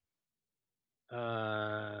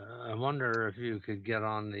wonder if you could get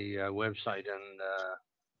on the website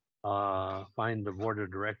and find the board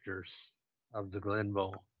of directors of the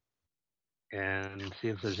Glenbow and see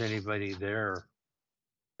if there's anybody there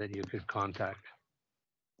that you could contact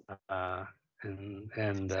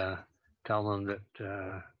and tell them that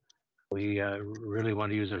we really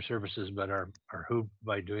want to use their services, but are hooped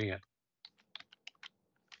by doing it.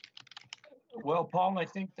 Well, Paul, I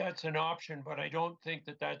think that's an option, but I don't think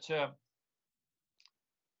that that's a.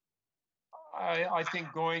 I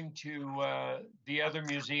think going to the other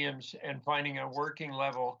museums and finding a working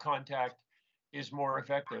level contact is more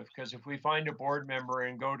effective, because if we find a board member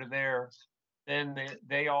and go to there, then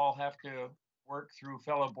they all have to work through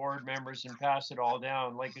fellow board members and pass it all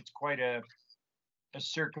down. Like, it's quite a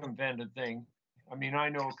circumvented thing. I mean, I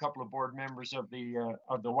know a couple of board members of the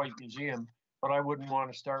White Museum, but I wouldn't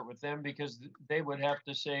want to start with them, because they would have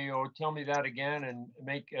to say, oh, tell me that again, and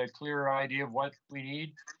make a clearer idea of what we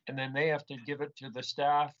need. And then they have to give it to the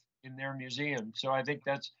staff in their museum. So I think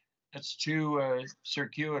that's too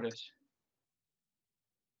circuitous.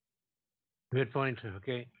 Good point.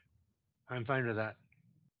 Okay. I'm fine with that.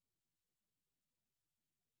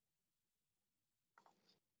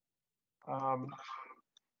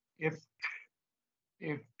 If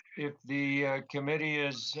the committee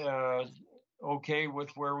is okay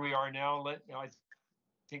with where we are now, I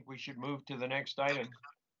think we should move to the next item,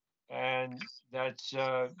 and that's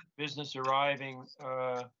business arriving.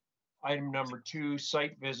 Item number 2,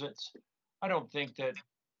 site visits. I don't think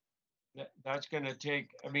that's going to take.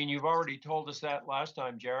 I mean, you've already told us that last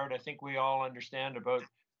time, Jared. I think we all understand about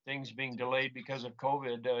things being delayed because of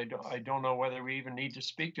COVID. I don't know whether we even need to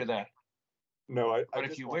speak to that. No, but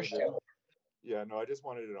if you wish to. Yeah, no, I just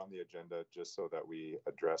wanted it on the agenda just so that we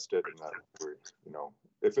addressed it, and that we're, you know,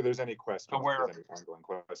 if there's any questions, any ongoing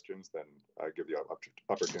questions, then I give you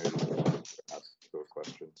opportunity to ask those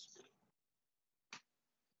questions.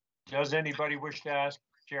 Does anybody wish to ask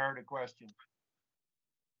Jared a question?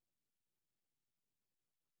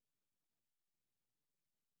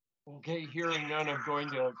 Okay, hearing none, I'm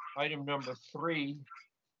going to item number 3,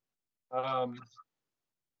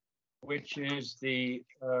 which is the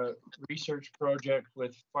research project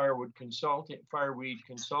with Fireweed Consulting.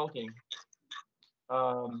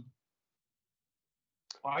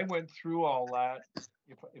 I went through all that.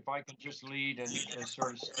 If I can just lead and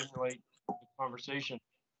sort of stimulate the conversation.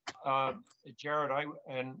 Jared,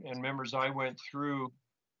 and members, I went through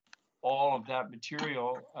all of that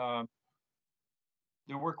material.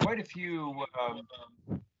 There were quite a few,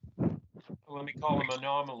 let me call them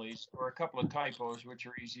anomalies, or a couple of typos, which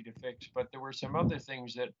are easy to fix, but there were some other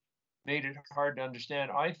things that made it hard to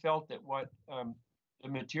understand. I felt that what the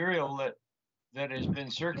material that has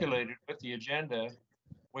been circulated with the agenda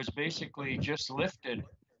was basically just lifted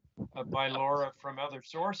by Laura from other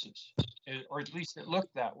sources, or at least it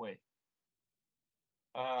looked that way.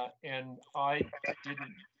 And I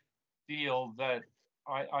didn't feel that,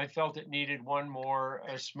 I felt it needed one more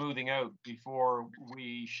smoothing out before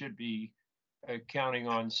we should be counting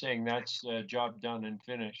on saying that's job done and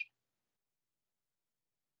finished.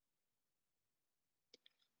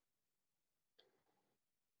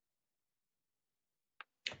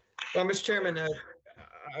 Well, Mr. Chairman,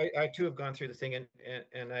 I too have gone through the thing,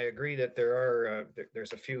 and I agree that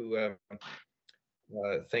there's a few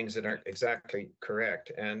things that aren't exactly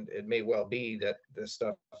correct, and it may well be that the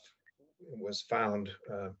stuff was found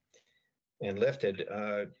and lifted.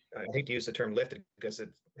 I hate to use the term lifted because it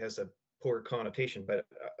has a poor connotation, but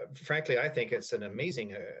frankly, I think it's an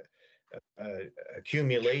amazing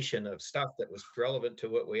accumulation of stuff that was relevant to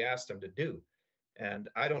what we asked them to do. And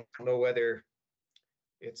I don't know whether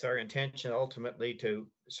it's our intention ultimately to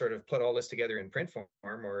sort of put all this together in print form,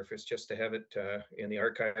 or if it's just to have it in the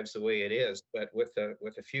archives the way it is, but with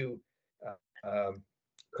a few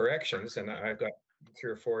corrections, and I've got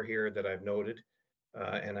 3 or 4 here that I've noted,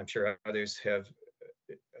 and I'm sure others have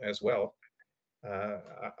as well.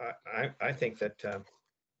 I think that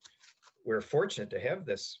we're fortunate to have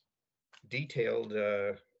this detailed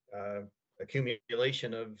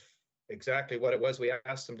accumulation of exactly what it was we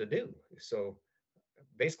asked them to do. So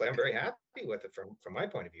basically, I'm very happy with it from my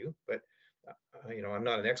point of view. But you know, I'm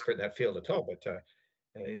not an expert in that field at all. But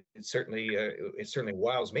it certainly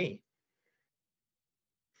wows me.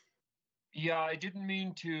 Yeah, I didn't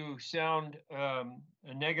mean to sound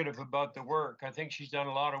negative about the work. I think she's done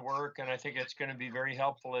a lot of work, and I think it's going to be very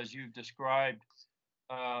helpful as you've described,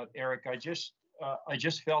 Eric. I just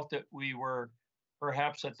felt that we were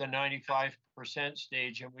perhaps at the 95%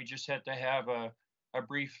 stage, and we just had to have a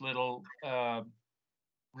brief little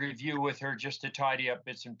review with her just to tidy up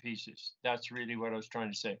bits and pieces. That's really what I was trying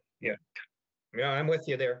to say. Yeah, I'm with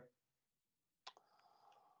you there.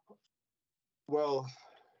 Well,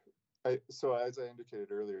 so as I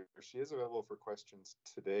indicated earlier, she is available for questions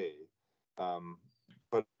today,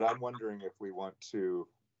 but I'm wondering if we want to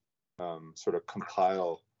sort of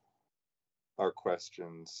compile our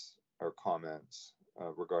questions, our comments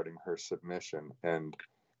regarding her submission and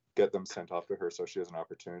get them sent off to her so she has an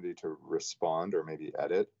opportunity to respond or maybe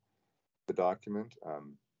edit the document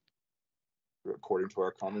according to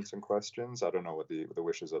our comments and questions. I don't know what the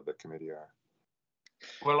wishes of the committee are.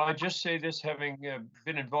 Well, I just say this, having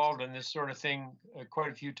been involved in this sort of thing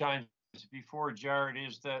quite a few times before, Jared,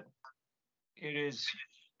 is that it's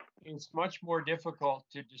much more difficult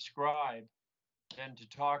to describe than to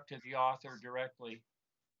talk to the author directly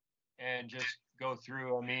and just go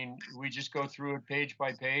through. I mean, we just go through it page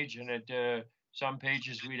by page, and at some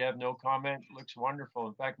pages we'd have no comment. It looks wonderful.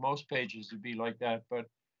 In fact, most pages would be like that. But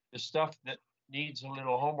the stuff that needs a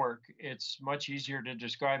little homework, it's much easier to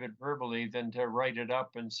describe it verbally than to write it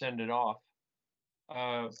up and send it off.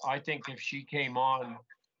 I think if she came on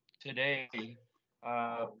today,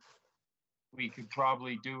 we could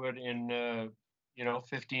probably do it in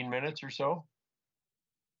 15 minutes or so.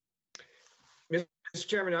 Mr.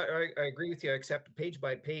 Chairman, I agree with you, except page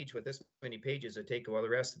by page with this many pages, it take the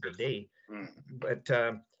rest of the day. But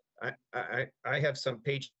I have some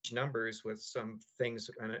page numbers with some things,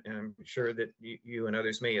 and I'm sure that you and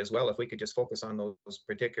others may as well. If we could just focus on those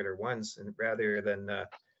particular ones, and rather than,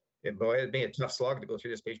 boy, it'd be a tough slog to go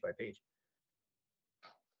through this page by page.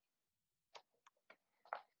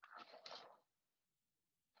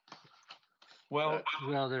 Well,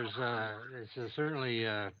 there's certainly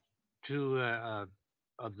two of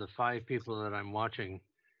the 5 people that I'm watching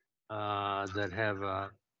that have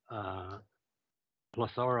a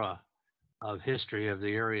plethora of history of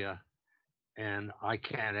the area, and I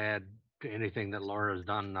can't add to anything that Laura's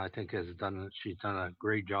done. I think she's done a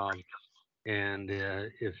great job, and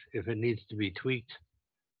if it needs to be tweaked,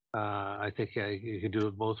 I think you can do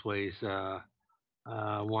it both ways.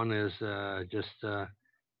 One is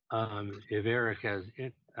if Eric has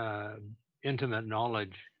intimate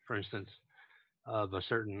knowledge, for instance, of a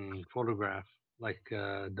certain photograph, like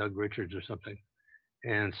Doug Richards or something,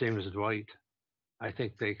 and same as Dwight, I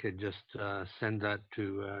think they could just send that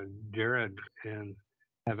to Jared and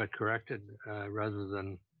have it corrected rather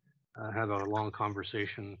than have a long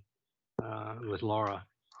conversation with Laura.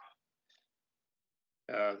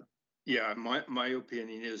 Yeah, my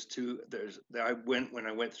opinion is too. When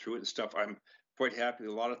I went through it and stuff, I'm quite happy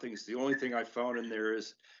with a lot of things. The only thing I found in there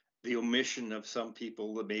is the omission of some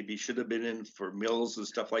people that maybe should have been in for mills and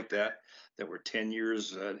stuff like that were 10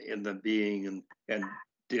 years in the being and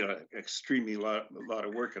did an extremely lot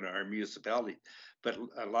of work in our municipality. But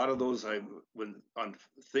a lot of those, when on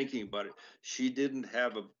thinking about it, she didn't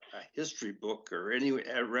have a history book or any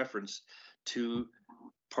reference to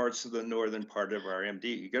parts of the northern part of our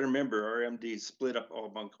MD. You got to remember, our MD is split up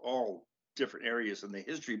among all different areas, and the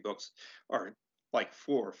history books are like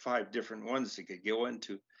 4 or 5 different ones you could go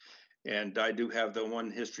into. And I do have the one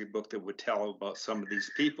history book that would tell about some of these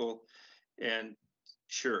people. And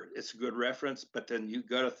sure, it's a good reference, but then you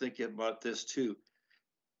got to think about this too.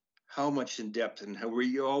 How much in depth, and how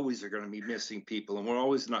we always are going to be missing people, and we're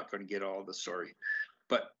always not going to get all the story.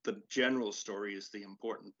 But the general story is the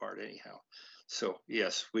important part anyhow. So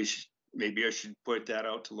yes, maybe I should point that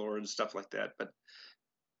out to Laura and stuff like that. But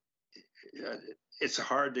it's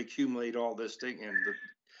hard to accumulate all this thing, and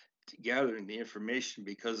gathering the information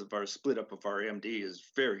because of our split up of our MD is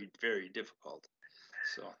very, very difficult.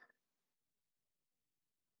 So.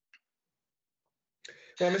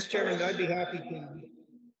 Well, Mr. Chairman, I'd be happy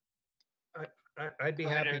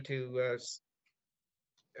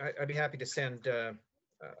to send a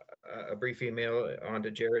brief email on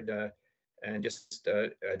to Jared and just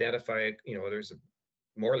identify, there's a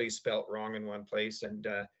Morley spelt wrong in one place, and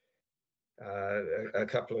a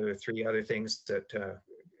couple of 3 other things that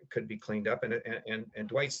could be cleaned up. And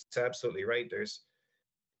Dwight's absolutely right.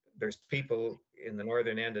 there's people in the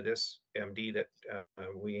northern end of this MD that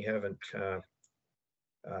we haven't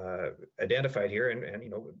identified here, and you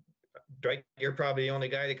know, Dwight, you're probably the only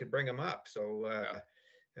guy that could bring them up. So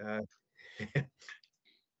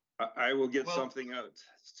I will get Well- something out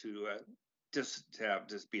to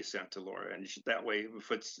just be sent to Laura, and that way,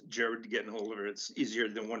 if it's Jared getting hold of her, it's easier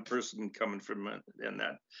than one person coming from it, and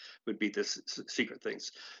that would be the secret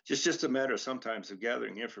things. Just a matter of sometimes of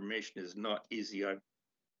gathering information is not easy. I've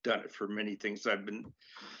done it for many things. I've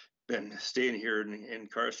been staying here in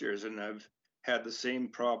Carstairs, and I've had the same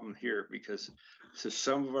problem here because so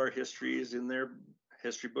some of our history is in their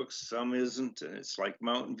history books, some isn't, and it's like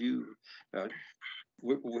Mountain View.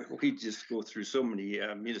 We just go through so many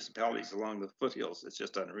municipalities along the foothills. It's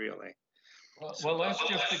just unreal, eh? Well, let's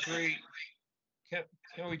just agree.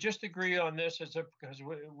 Can we just agree on this because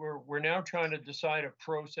we're now trying to decide a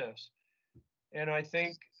process. And I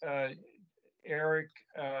think Eric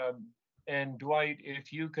and Dwight,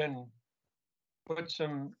 if you can put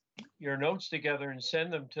your notes together and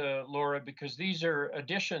send them to Laura, because these are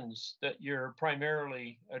additions that you're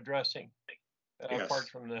primarily addressing. Yes. Apart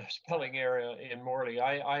from the spelling area in Morley,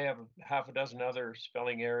 I have half a dozen other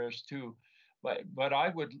spelling areas too, but I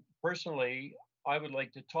would personally, I would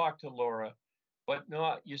like to talk to Laura, but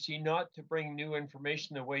not to bring new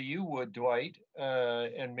information the way you would, Dwight,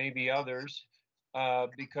 and maybe others,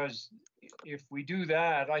 because if we do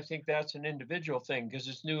that, I think that's an individual thing because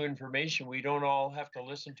it's new information. We don't all have to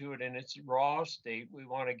listen to it in its raw state. We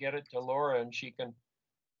want to get it to Laura and she can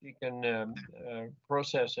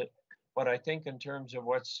process it. But I think in terms of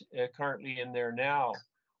what's currently in there now,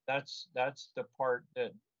 that's the part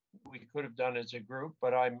that we could have done as a group.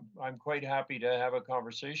 But I'm quite happy to have a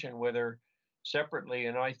conversation with her separately.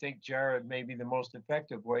 And I think Jared, maybe the most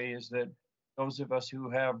effective way is that those of us who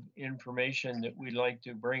have information that we'd like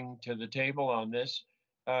to bring to the table on this,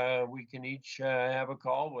 we can each have a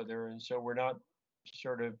call with her, and so we're not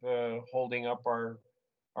sort of holding up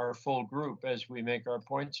our full group as we make our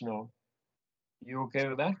points known. You okay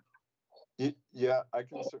with that? Yeah, I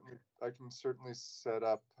can certainly set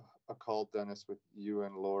up a call, Dennis, with you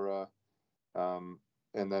and Laura, and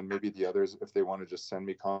then maybe the others, if they want to just send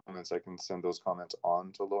me comments, I can send those comments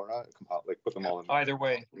on to Laura, like put them all in. Either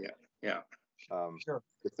way. Yeah. Sure.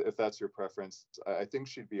 If that's your preference, I think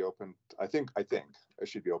she'd be open. I think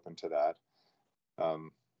she'd be open to that,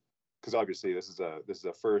 because obviously this is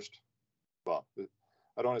a first. Well,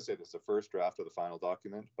 I don't want to say this is the first draft of the final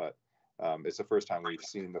document, but it's the first time we've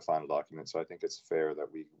seen the final document, so I think it's fair that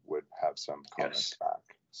we would have some comments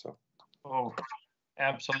back. So. Oh,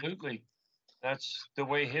 absolutely. That's the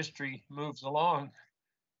way history moves along.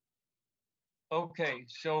 Okay,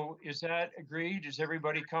 so is that agreed? Is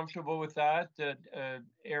everybody comfortable with that? That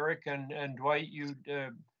Eric and Dwight, you'd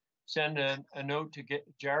send a note to get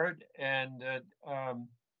Jared, and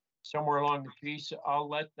somewhere along the piece, I'll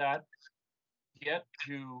let that get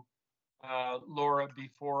to Laura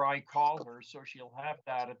before I call her, so she'll have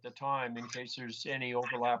that at the time in case there's any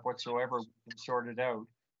overlap whatsoever. We can sort it out,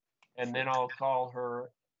 and then I'll call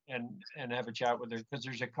her and have a chat with her, because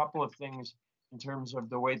there's a couple of things in terms of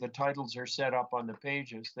the way the titles are set up on the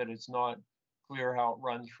pages that it's not clear how it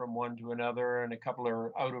runs from one to another, and a couple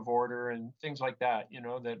are out of order and things like that, you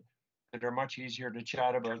know, that are much easier to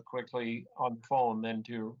chat about quickly on the phone than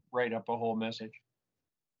to write up a whole message.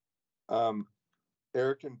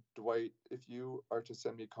 Eric and Dwight, if you are to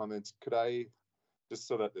send me comments, could I, just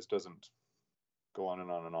so that this doesn't go on and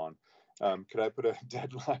on and on, could I put a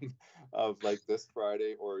deadline of like this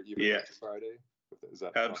Friday or even next Friday? Is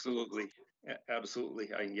that absolutely possible? Absolutely,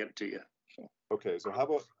 I can get it to you. Okay, so how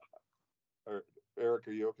about, Eric,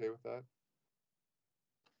 are you okay with that?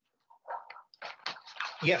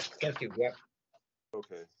 Yes, thank you. Yeah.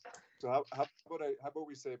 Okay, so how about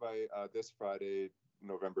we say by this Friday,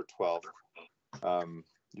 November 12th,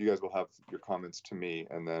 you guys will have your comments to me,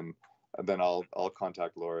 and then I'll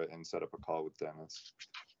contact Laura and set up a call with Dennis.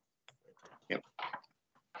 Yep.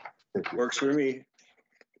 Works for me.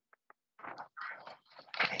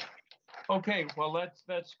 Okay, well,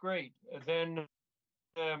 that's great. Then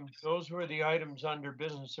those were the items under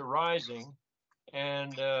business arising.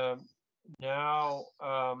 And now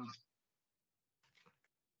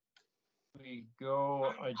we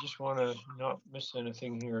go, I just want to not miss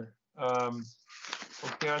anything here.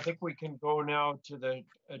 Okay, I think we can go now to the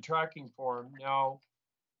tracking form. Now,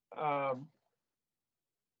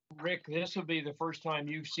 Rick, this will be the first time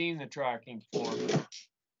you've seen the tracking form.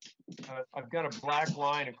 I've got a black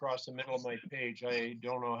line across the middle of my page. I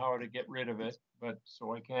don't know how to get rid of it, but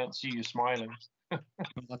so I can't see you smiling.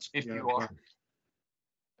 If you are.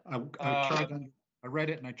 I read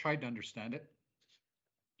it and I tried to understand it.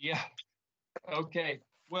 Yeah, okay.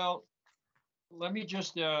 Well, let me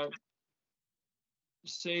just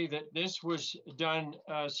say that this was done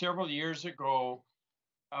several years ago,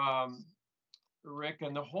 Rick,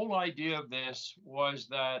 and the whole idea of this was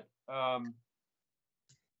that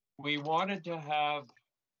we wanted to have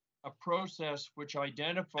a process which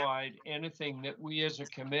identified anything that we as a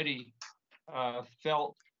committee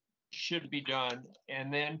felt should be done,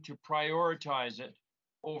 and then to prioritize it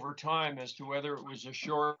over time as to whether it was a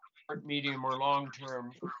short, medium, or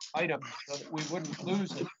long-term item, so that we wouldn't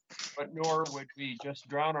lose it, but nor would we just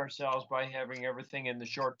drown ourselves by having everything in the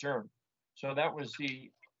short term. So that was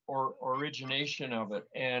the origination of it.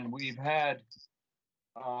 And we've had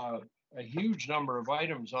a huge number of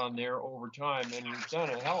items on there over time, and we've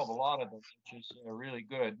done a hell of a lot of them, which is really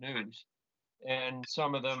good news. And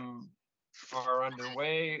some of them are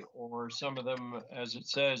underway, or some of them, as it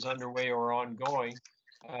says, underway or ongoing,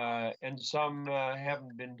 and some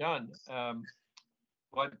haven't been done.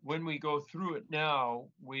 But when we go through it now,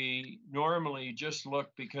 we normally just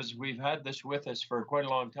look, because we've had this with us for quite a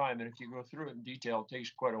long time, and if you go through it in detail, it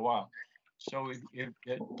takes quite a while. So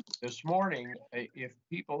this morning, if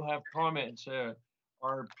people have comments,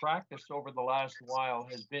 our practice over the last while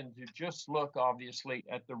has been to just look, obviously,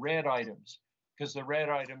 at the red items, because the red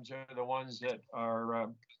items are the ones that are,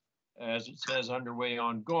 as it says, underway,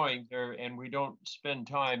 ongoing, there, and we don't spend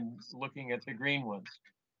time looking at the green ones.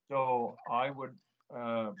 So I would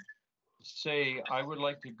say I would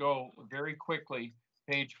like to go very quickly,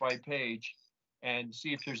 page by page, and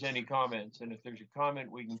see if there's any comments. And if there's a comment,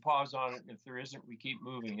 we can pause on it. And if there isn't, we keep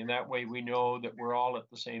moving. And that way we know that we're all at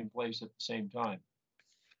the same place at the same time.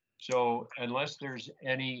 So unless there's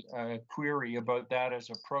any query about that as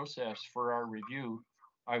a process for our review,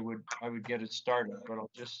 I would get it started, but I'll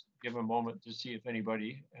just give a moment to see if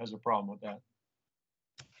anybody has a problem with that.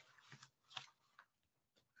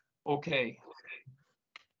 Okay.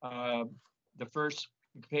 The first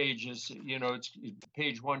page is, it's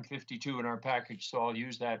page 152 in our package, so I'll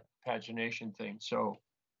use that pagination thing. So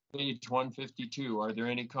page 152, are there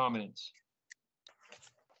any comments?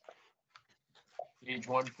 Page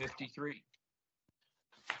 153.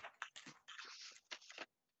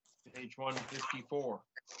 Page 154.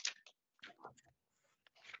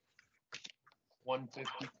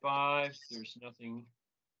 155, there's nothing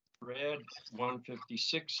red.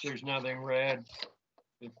 156, there's nothing red.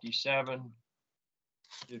 57,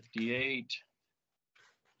 58.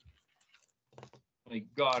 My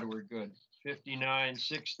God, we're good. 59,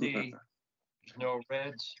 60, there's no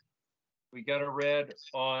reds. We got a red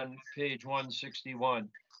on page 161.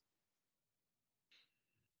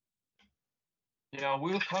 Now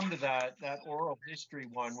we'll come to that oral history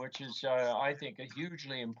one, which is, I think, a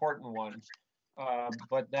hugely important one.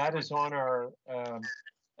 But that is on our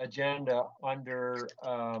agenda under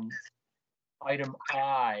item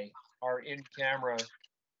I, our in-camera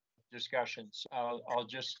discussions. I'll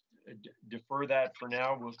just defer that for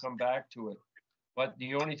now. We'll come back to it. But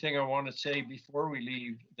the only thing I want to say before we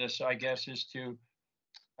leave this, I guess, is to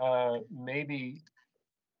maybe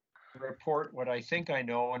report what I think I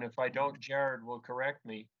know, and if I don't, Jared will correct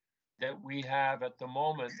me, that we have at the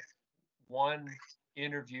moment one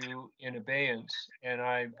interview in abeyance, and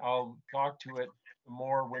I'll talk to it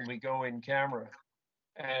more when we go in camera.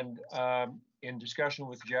 And in discussion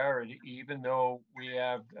with Jared, even though we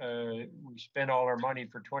have we spent all our money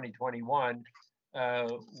for 2021,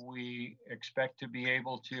 we expect to be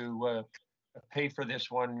able to pay for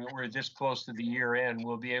this one. We're this close to the year end.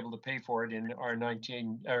 We'll be able to pay for it in our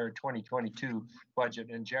 2022 budget.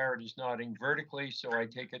 And Jared is nodding vertically, so I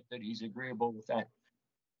take it that he's agreeable with that.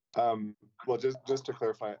 Well, just to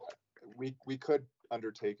clarify, we could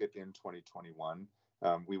undertake it in 2021.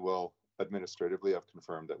 We will administratively have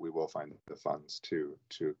confirmed that we will find the funds to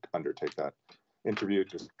undertake that interview,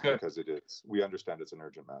 just because we understand it's an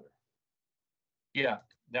urgent matter. Yeah,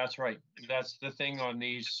 that's right. That's the thing on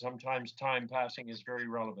these. Sometimes time passing is very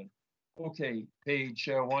relevant. Okay, page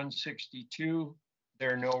 162,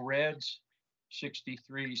 there are no reds.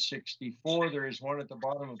 63, 64, there is one at the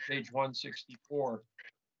bottom of page 164,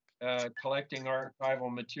 collecting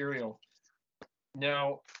archival material.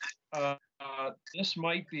 Now, this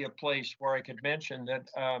might be a place where I could mention that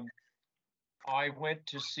I went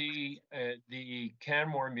to see the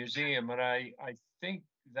Canmore Museum, and I think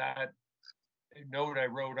that note I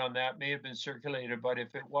wrote on that may have been circulated, but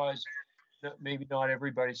if it was, maybe not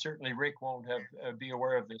everybody, certainly Rick won't have be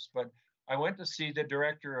aware of this, but I went to see the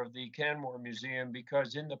director of the Canmore Museum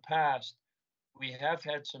because in the past we have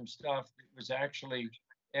had some stuff that was actually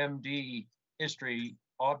MD history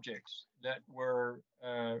objects that were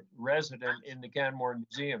resident in the Canmore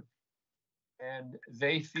Museum. and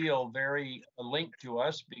they feel very linked to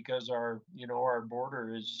us because our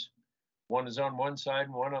border is, one is on one side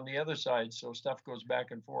and one on the other side, so stuff goes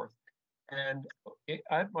back and forth. And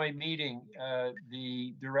at my meeting,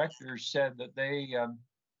 the director said that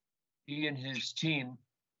he and his team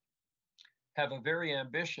have a very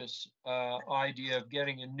ambitious idea of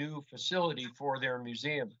getting a new facility for their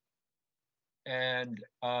museum. And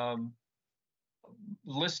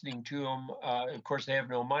listening to him, of course, they have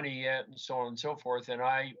no money yet, and so on and so forth. And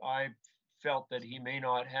I felt that he may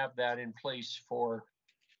not have that in place for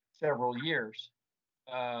several years.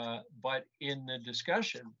 But in the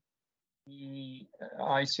discussion,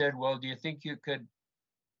 I said, well, do you think you could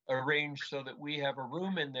arrange so that we have a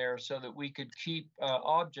room in there so that we could keep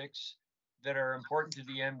objects that are important to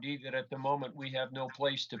the MD that at the moment we have no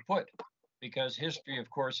place to put? Because history, of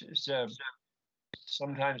course, is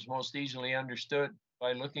sometimes most easily understood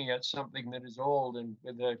by looking at something that is old and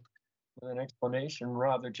with an explanation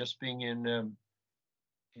rather just being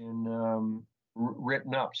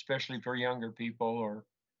written up, especially for younger people or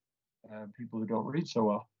people who don't read so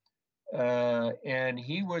well. And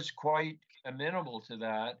he was quite amenable to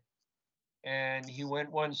that. And he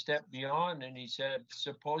went one step beyond and he said,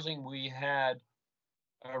 supposing we had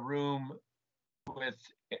a room with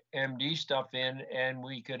MD stuff in and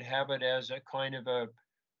we could have it as a kind of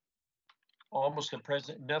almost a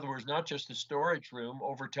present, in other words, not just a storage room.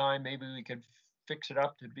 Over time, maybe we could fix it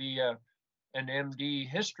up to be an MD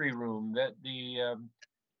history room that the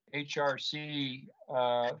HRC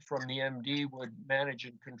from the MD would manage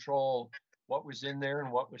and control what was in there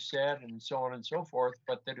and what was said and so on and so forth,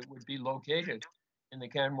 but that it would be located in the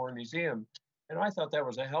Canmore Museum. And I thought that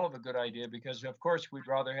was a hell of a good idea because, of course, we'd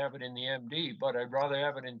rather have it in the MD, but I'd rather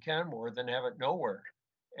have it in Canmore than have it nowhere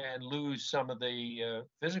and lose some of the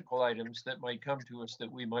physical items that might come to us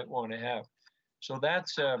that we might want to have. So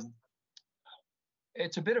that's,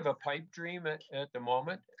 it's a bit of a pipe dream at the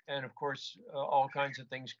moment. And of course, all kinds of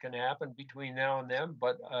things can happen between now and then.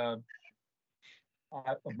 But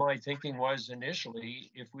my thinking was initially,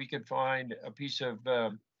 if we could find a piece of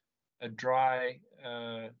a dry,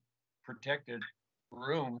 protected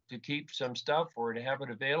room to keep some stuff or to have it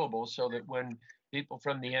available so that when people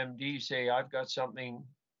from the MD say, I've got something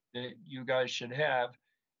that you guys should have,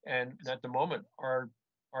 and at the moment, our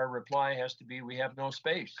reply has to be, we have no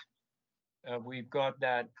space. We've got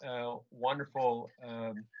that wonderful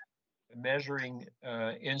measuring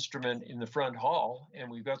instrument in the front hall, and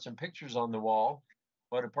we've got some pictures on the wall.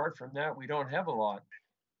 But apart from that, we don't have a lot,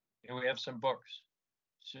 and we have some books.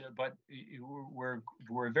 So, but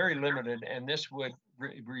we're very limited, and this would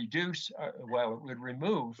reduce, well, it would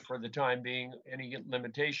remove for the time being any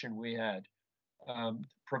limitation we had,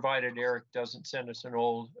 provided Eric doesn't send us an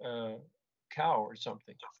old cow or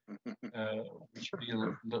something, which would be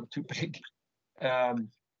a little too big.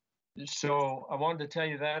 So I wanted to tell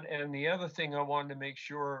you that. And the other thing I wanted to make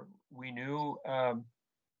sure we knew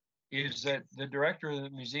is that the director of the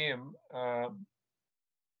museum,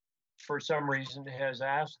 for some reason, has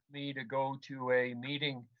asked me to go to a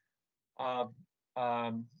meeting of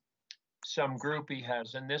some group he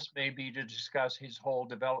has. And this may be to discuss his whole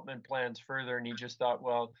development plans further. And he just thought,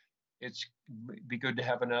 well, it'd be good to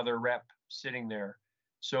have another rep sitting there.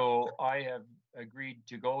 So I have agreed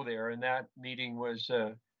to go there. And that meeting was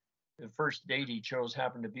the first date he chose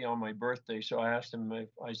happened to be on my birthday. So I asked him,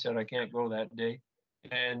 I said, I can't go that day.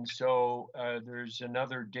 And so there's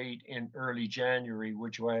another date in early January,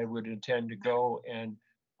 which I would intend to go. And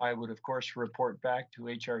I would, of course, report back to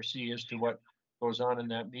HRC as to what goes on in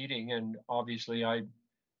that meeting. And obviously, I'm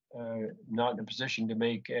not in a position to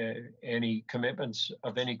make any commitments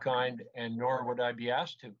of any kind, and nor would I be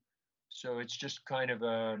asked to. So it's just kind of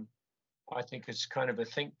I think it's kind of a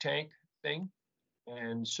think tank thing.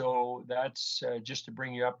 And so that's just to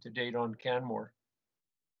bring you up to date on Canmore.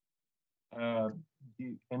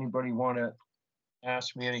 Anybody want to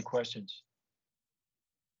ask me any questions?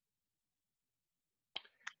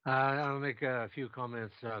 I'll make a few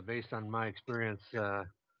comments based on my experience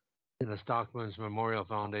in the Stockman's Memorial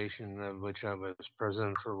Foundation, of which I was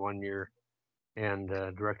president for 1 year and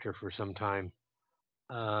director for some time.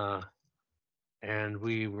 And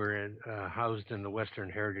we were housed in the Western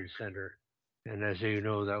Heritage Center. And as you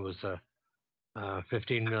know, that was a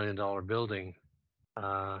 $15 million building.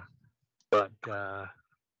 But I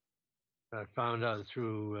found out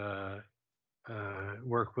through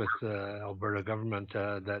work with the Alberta government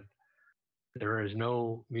that there is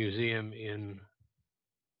no museum in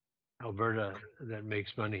Alberta that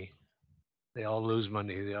makes money. They all lose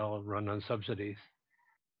money. They all run on subsidies.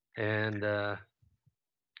 And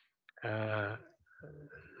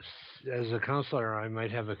as a counselor, I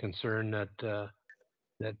might have a concern that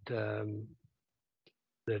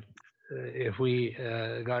if we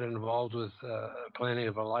got involved with planning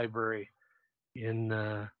of a library in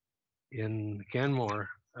Canmore,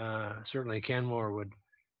 certainly Canmore would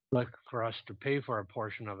look for us to pay for a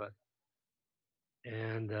portion of it,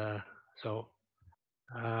 and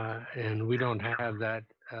and we don't have that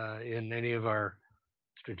in any of our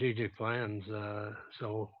strategic plans,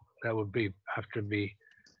 so that would have to be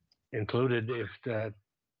included if that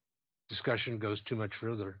discussion goes too much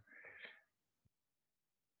further.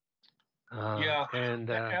 Yeah. And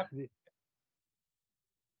the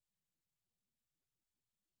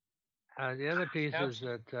other piece is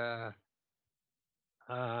that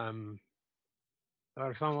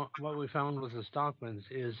what we found with the Stockmans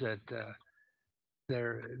is that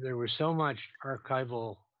there was so much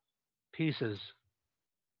archival pieces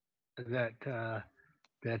that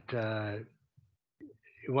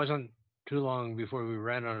it wasn't too long before we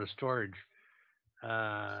ran out of storage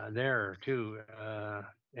there too,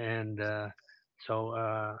 and so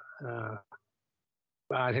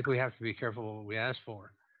I think we have to be careful what we ask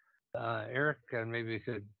for. Eric maybe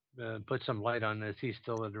could put some light on this. He's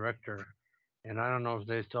still the director, and I don't know if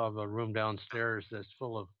they still have a room downstairs that's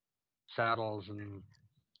full of saddles and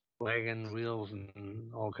wagon wheels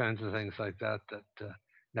and all kinds of things like that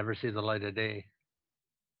never see the light of day.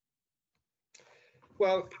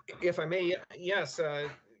 Well, if I may, yes, a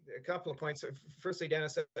couple of points. Firstly,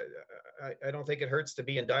 Dennis, I don't think it hurts to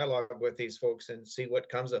be in dialogue with these folks and see what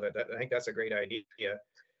comes of it. I think that's a great idea.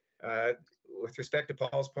 With respect to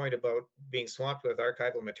Paul's point about being swamped with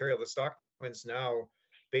archival material, the Stockmans now,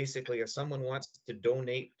 basically, if someone wants to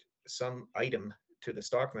donate some item to the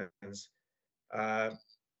Stockmans,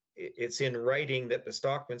 it's in writing that the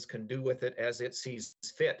Stockmans can do with it as it sees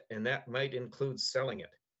fit, and that might include selling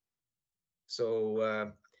it.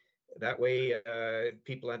 So that way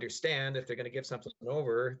people understand if they're going to give something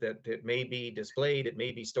over, that it may be displayed, it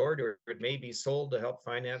may be stored, or it may be sold to help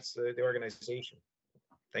finance the organization.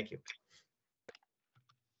 Thank you.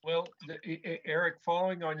 Well, Eric,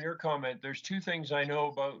 following on your comment, there's two things I know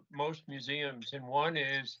about most museums, and one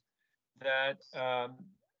is that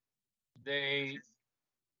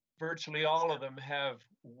virtually all of them have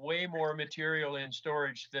way more material in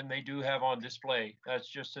storage than they do have on display. That's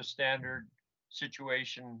just a standard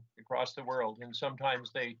situation across the world, and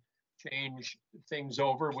sometimes they change things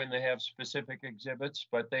over when they have specific exhibits,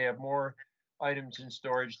 but they have more items in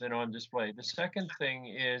storage than on display. The second thing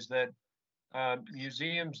is that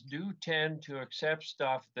museums do tend to accept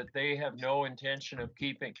stuff that they have no intention of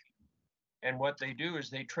keeping. And what they do is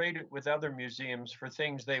they trade it with other museums for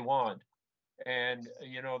things they want. And,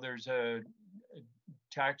 you know, there's a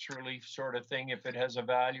tax relief sort of thing. If it has a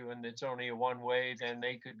value and it's only a one way, then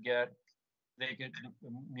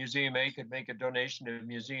Museum A could make a donation to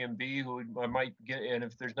Museum B, who might get, and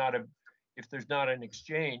if there's not an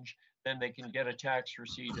exchange, then they can get a tax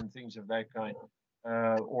receipt and things of that kind.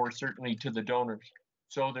 Or certainly to the donors.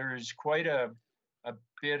 So there is quite a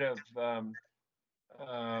bit of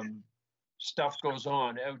stuff goes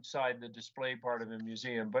on outside the display part of a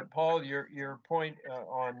museum. But Paul, your point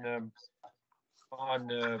on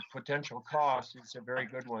potential costs is a very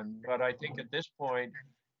good one. But I think at this point,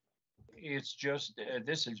 it's just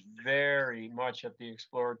this is very much at the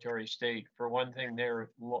exploratory state. For one thing,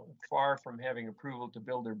 they're far from having approval to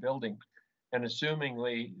build their building. And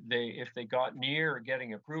assumingly, if they got near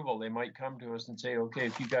getting approval, they might come to us and say, okay,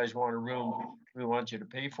 if you guys want a room, we want you to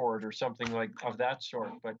pay for it, or something like of that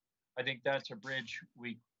sort. But I think that's a bridge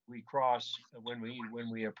we cross when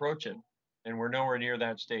we approach it, and we're nowhere near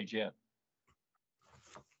that stage yet.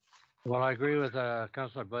 Well, I agree with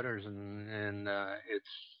Councillor Butters, and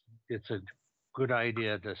it's a good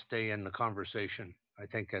idea to stay in the conversation. I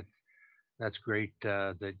think that's great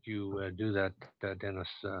that you do that, Dennis.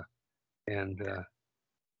 And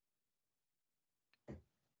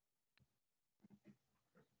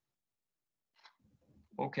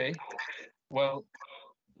okay, well,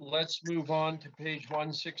 let's move on to page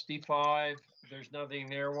 165. There's nothing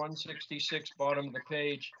there. 166, bottom of the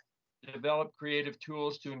page. Develop creative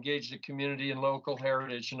tools to engage the community and local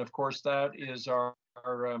heritage. And of course, that is our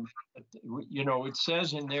you know, it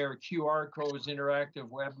says in there QR codes, interactive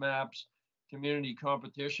web maps, community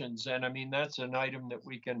competitions. And I mean, that's an item that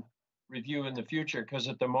we can review in the future, because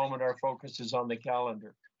at the moment our focus is on the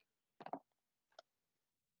calendar.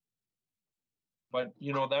 But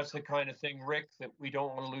you know, that's the kind of thing, Rick, that we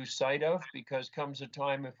don't want to lose sight of, because comes a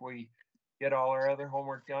time if we get all our other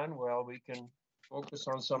homework done, well, we can focus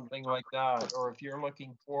on something like that. Or if you're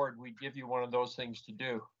looking forward, we give you one of those things to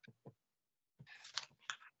do.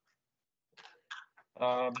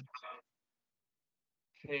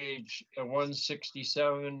 page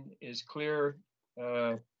 167 is clear.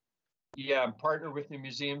 Yeah, partner with the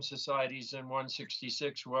museum societies in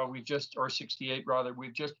 166. Well, or 68 rather,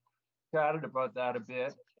 we've just chatted about that a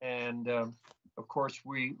bit. And of course,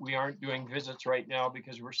 we aren't doing visits right now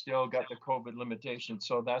because we're still got the COVID limitations.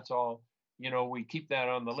 So that's all, we keep that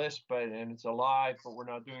on the list, and it's alive, but we're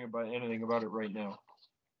not doing anything about it right now.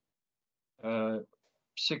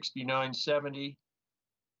 6970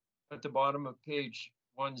 at the bottom of page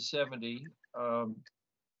 170.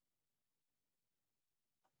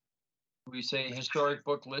 We say historic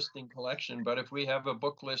book listing collection, but if we have a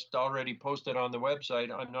book list already posted on the website,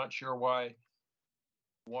 I'm not sure why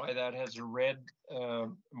that has a red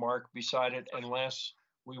mark beside it, unless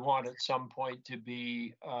we want at some point to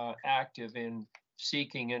be active in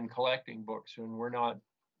seeking and collecting books, and we're not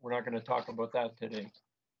going to talk about that today.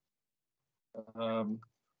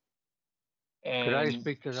 Could I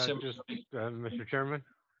speak to that, Mr. Chairman?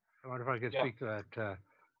 I wonder if I could speak to that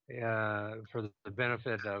for the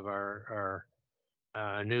benefit of our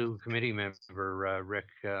new committee member, Rick.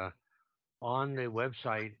 On the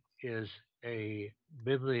website is a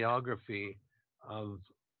bibliography of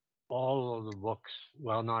all of the books.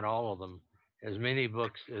 Well, not all of them. As many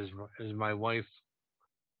books as my wife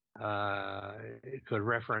could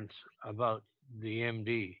reference about the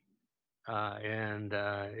MD, and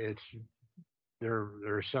there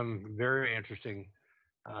are some very interesting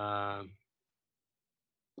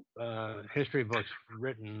history books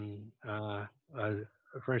written.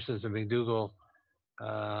 For instance, in McDougall,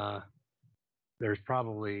 there's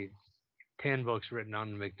probably 10 books written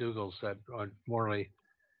on McDougall set on Morley,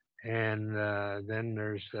 and then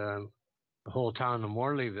there's the whole town of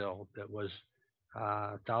Morleyville that was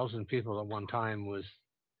 1,000 people at one time, was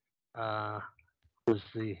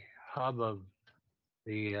the hub of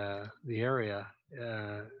the area,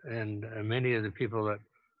 and many of the people that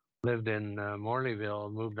lived in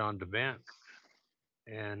Morleyville moved on to Banff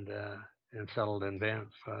and settled in Banff.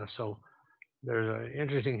 So there's an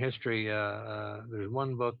interesting history. There's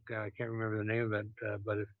one book, I can't remember the name of it,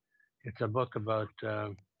 but it's a book about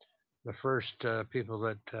the first people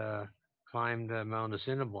that climbed Mount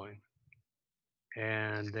Assiniboine,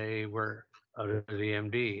 and they were out of the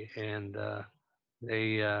MD, and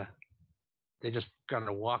they just kind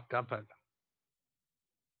of walked up it.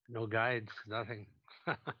 No guides, nothing.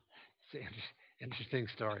 It's an interesting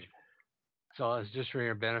story. So it's just for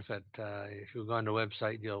your benefit. If you go on the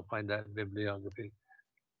website, you'll find that bibliography.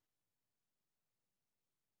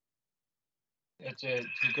 It's a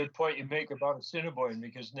good point you make about Assiniboine,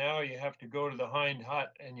 because now you have to go to the Hind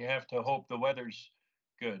Hut and you have to hope the weather's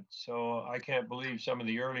good. So I can't believe some of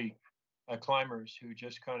the early climbers who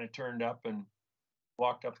just kind of turned up and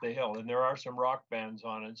walked up the hill. And there are some rock bands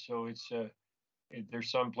on it, so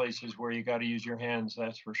there's some places where you got to use your hands,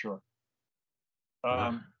 that's for sure.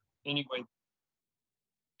 Anyway,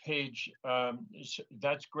 page,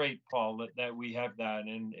 that's great, Paul, that we have that,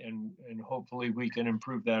 and hopefully we can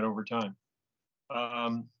improve that over time.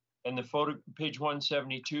 And the page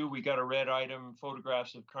 172, we got a red item,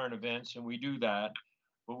 photographs of current events, and we do that,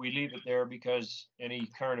 but we leave it there because any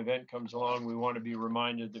current event comes along, we want to be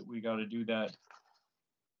reminded that we got to do that,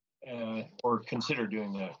 or consider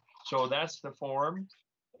doing that. So that's the form,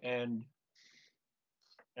 and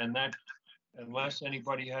that, unless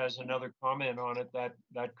anybody has another comment on it,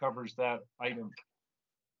 that covers that item.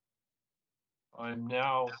 I'm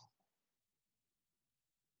now,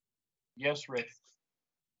 yes, Rick.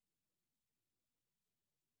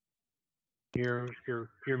 You're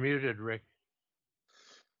muted, Rick.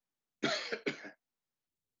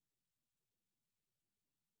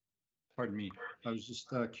 Pardon me. I was just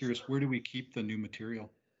curious, where do we keep the new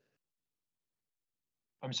material?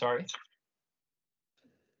 I'm sorry?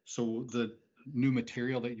 So the new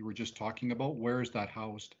material that you were just talking about, where is that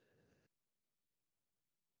housed?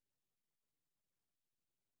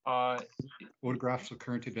 Photographs of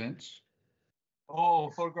current events?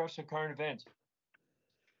 Oh, photographs of current events.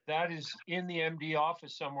 That is in the MD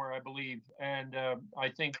office somewhere, I believe. And I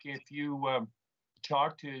think if you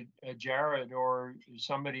talk to Jared or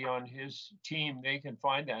somebody on his team, they can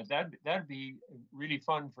find that. That'd be really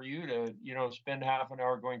fun for you to, spend half an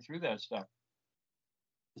hour going through that stuff.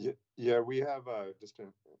 Yeah, we have just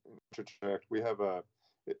to interject, we have a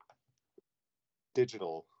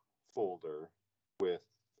digital folder with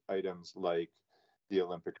items like the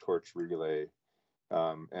Olympic torch relay,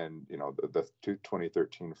 and the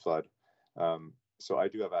 2013 flood. So I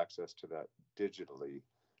do have access to that digitally.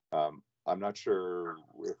 I'm not sure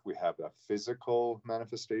if we have a physical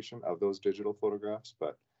manifestation of those digital photographs,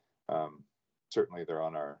 but certainly they're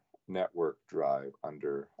on our network drive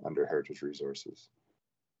under Heritage Resources.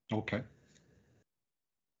 Okay.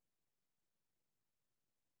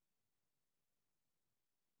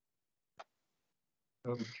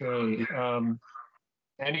 Okay.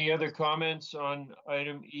 Any other comments on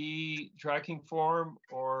item E, tracking form,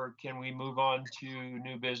 or can we move on to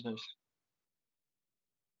new business?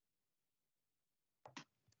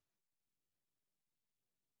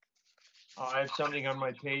 I have something on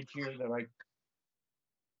my page here that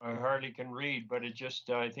I hardly can read, but it just,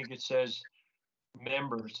 I think it says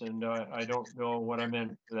members, and I don't know what I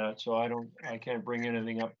meant for that, so I can't bring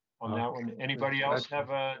anything up on that one. Anybody else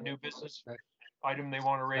have a new business item they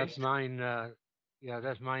want to raise? That's mine. Yeah,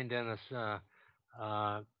 that's mine, Dennis.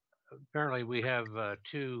 Apparently, we have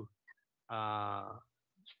two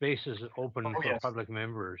spaces open for yes. public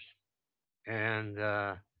members, and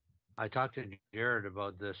I talked to Jared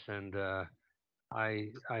about this, and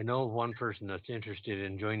I know one person that's interested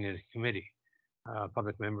in joining the committee,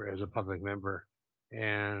 public member as a public member,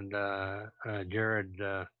 and Jared,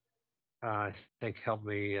 I think, helped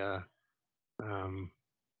me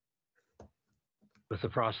with the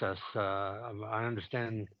process. I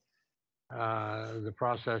understand the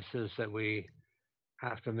process is that we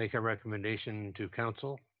have to make a recommendation to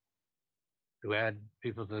council to add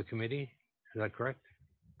people to the committee. Is that correct?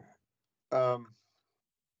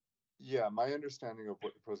 Yeah, my understanding of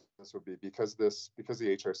what the process would be, because the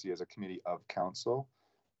HRC is a committee of council,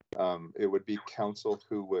 it would be council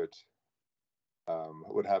who would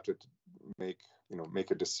have to make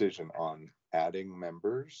a decision on adding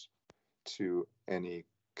members to any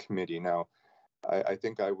committee. Now, I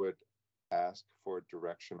think I would ask for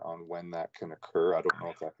direction on when that can occur. I don't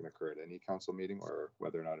know if that can occur at any council meeting or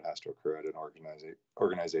whether or not it has to occur at an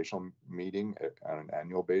organizational meeting on an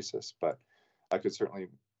annual basis, but I could certainly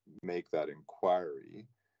make that inquiry.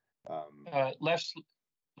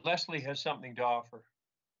 Leslie has something to offer.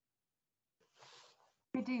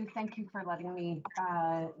 I do. Thank you for letting me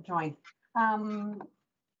join.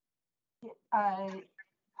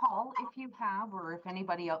 Paul, if you have, or if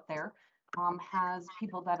anybody out there has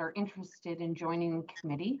people that are interested in joining the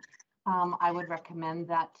committee, I would recommend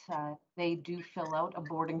that they do fill out a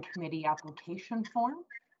board and committee application form.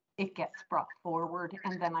 It gets brought forward,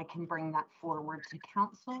 and then I can bring that forward to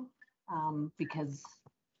council because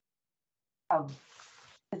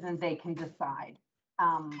then they can decide.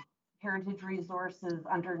 Heritage Resources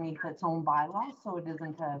underneath its own bylaws, so it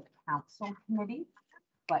isn't a council committee,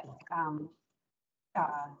 but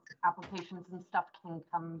applications and stuff can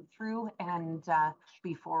come through and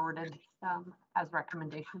be forwarded as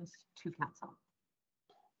recommendations to council.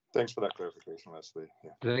 Thanks for that clarification, Leslie.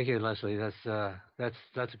 Yeah. Thank you, Leslie.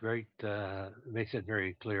 That's great. Makes it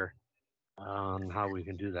very clear on how we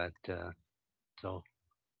can do that. So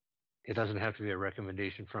it doesn't have to be a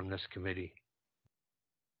recommendation from this committee.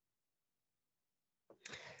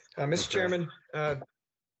 Mr. Chairman,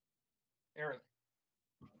 Eric.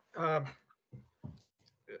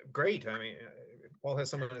 Great. I mean, Paul has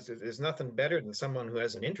someone there's nothing better than someone who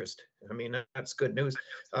has an interest. I mean, that's good news.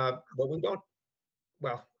 But we don't,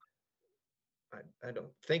 well, I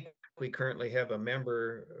don't think we currently have a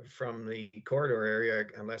member from the corridor area,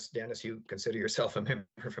 unless, Dennis, you consider yourself a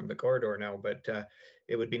member from the corridor now, but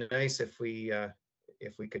it would be nice if we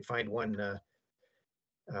could find one.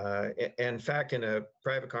 In fact, in a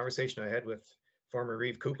private conversation I had with former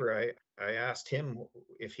Reeve Cooper, I asked him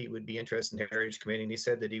if he would be interested in the Heritage Committee, and he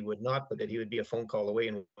said that he would not, but that he would be a phone call away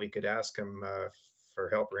and we could ask him for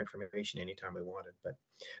help or information anytime we wanted. But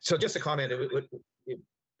so just a comment, it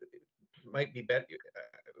might be better.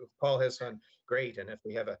 Paul has one, great, and if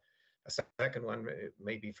we have a second one, it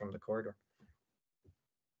may be from the corridor.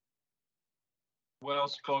 Well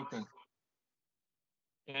spoken.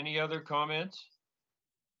 Any other comments?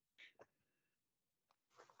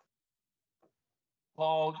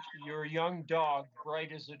 Paul, your young dog,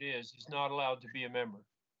 bright as it is not allowed to be a member.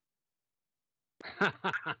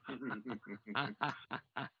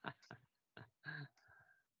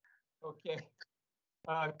 Okay.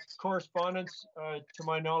 Correspondence, to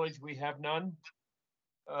my knowledge, we have none.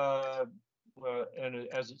 And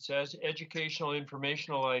as it says, educational,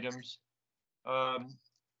 informational items.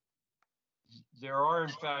 There are, in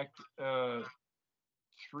fact,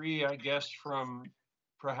 three, I guess, from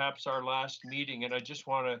perhaps our last meeting, and I just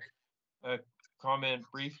want to comment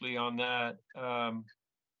briefly on that.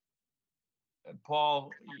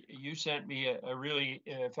 Paul, you sent me a really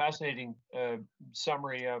fascinating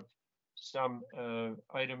summary of some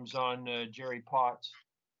items on Jerry Potts,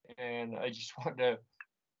 and I just wanted to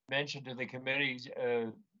mention to the committees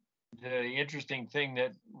the interesting thing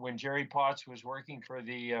that when Jerry Potts was working for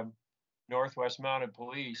the Northwest Mounted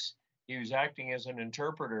Police, he was acting as an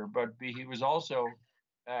interpreter, but he was also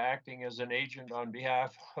acting as an agent on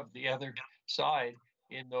behalf of the other side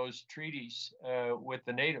in those treaties with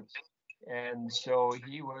the natives. And so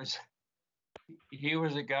he was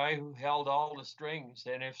a guy who held all the strings.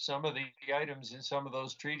 And if some of the items in some of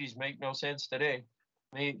those treaties make no sense today,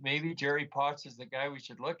 maybe Jerry Potts is the guy we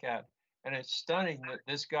should look at. And it's stunning that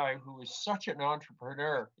this guy, who was such an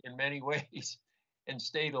entrepreneur in many ways and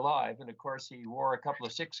stayed alive, and of course he wore a couple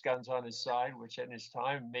of 6 guns on his side, which in his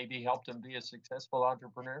time maybe helped him be a successful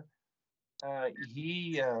entrepreneur.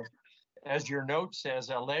 He, as your note says,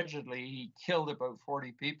 allegedly he killed about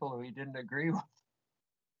 40 people who he didn't agree with.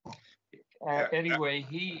 Anyway,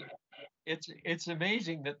 it's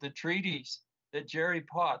amazing that the treaties that Jerry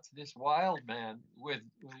Potts, this wild man with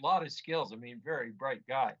a lot of skills, I mean, very bright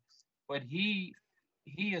guy, but he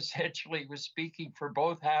essentially was speaking for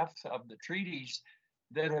both halves of the treaties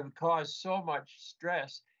that have caused so much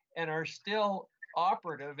stress and are still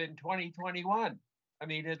operative in 2021. I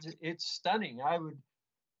mean, it's stunning.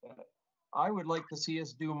 I would like to see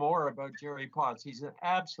us do more about Jerry Potts. He's an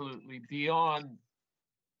absolutely beyond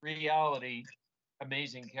reality,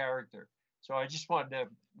 amazing character. So I just wanted to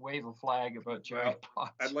wave a flag about Jerry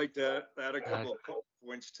Potts. I'd like to add a couple of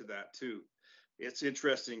points to that too. It's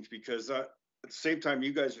interesting because at the same time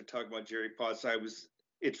you guys are talking about Jerry Potts, I was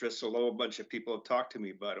interested, although a bunch of people have talked to me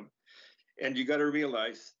about him. And you got to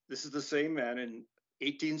realize this is the same man in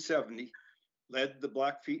 1870 led the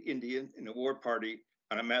Blackfeet Indian in a war party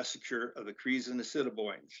on a massacre of the Crees and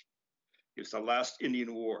Assiniboines. It was the last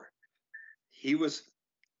Indian war. He was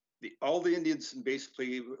all the Indians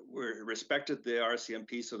basically were respected the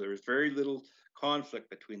RCMP, so there was very little conflict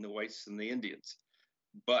between the whites and the Indians.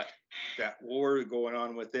 But that war going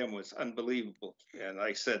on with them was unbelievable. And like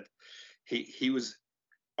I said, he was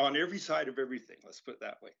on every side of everything, let's put it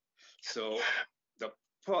that way. So a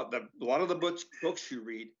lot of the books you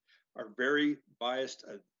read are very biased,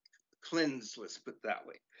 cleansed, let's put it that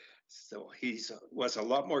way. So was a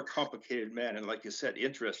lot more complicated man, and like you said,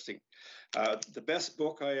 interesting. The best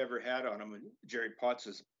book I ever had on him, Jerry Potts,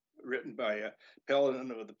 is written by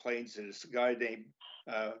Paladin of the Plains, and it's a guy named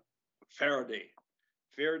Faraday.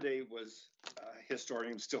 Faraday was a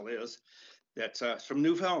historian, still is, that's from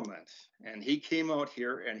Newfoundland, and he came out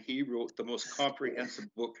here and he wrote the most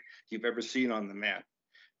comprehensive book you've ever seen on the man.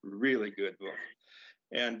 Really good book.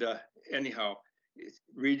 And anyhow,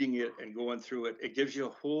 reading it and going through it, it gives you a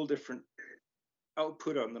whole different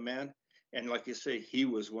output on the man. And like you say, he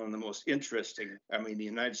was one of the most interesting. I mean, the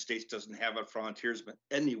United States doesn't have a frontiersman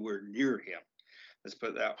anywhere near him. Let's put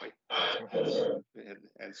it that way.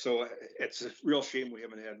 And so it's a real shame we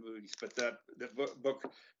haven't had movies. But the book,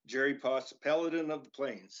 Jerry Potts, Paladin of the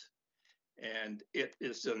Plains, and it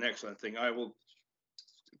is an excellent thing. I will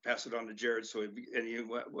pass it on to Jared, so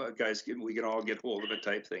you guys we can all get hold of it,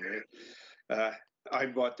 type thing. I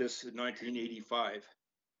bought this in 1985,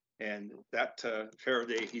 and that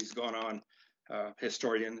Faraday, he's gone on,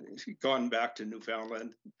 historian, he's gone back to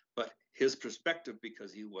Newfoundland, but his perspective,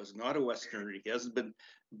 because he was not a Westerner, he hasn't been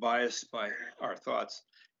biased by our thoughts,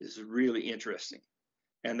 is really interesting.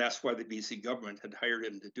 And that's why the BC government had hired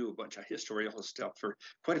him to do a bunch of historical stuff for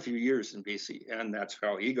quite a few years in BC. And that's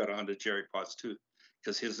how he got onto Jerry Potts too,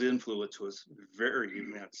 because his influence was very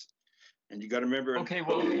immense. And you got to remember. Okay,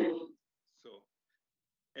 well. So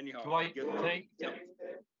anyhow. Dwight,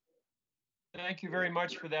 thank you very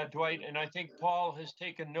much for that, Dwight. And I think Paul has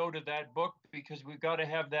taken note of that book, because we've got to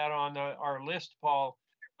have that on our list, Paul,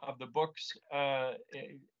 of the books that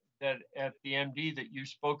at the MD that you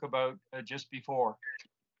spoke about just before.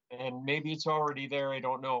 And maybe it's already there, I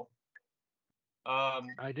don't know.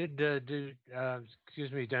 I did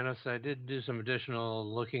excuse me, Dennis, I did do some additional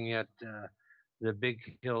looking at the Big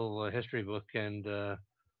Hill history book, and there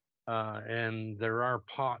are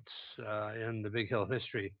Potts in the Big Hill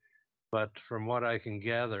history, but from what I can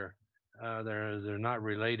gather, they're not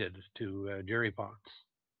related to Jerry Potts.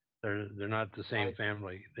 They're not the same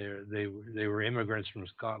family. They were immigrants from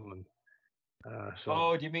Scotland.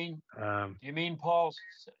 So, do you mean Paul?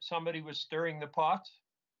 Somebody was stirring the pot?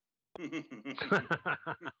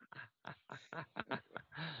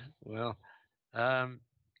 Well,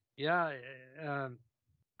 yeah.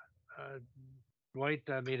 Dwight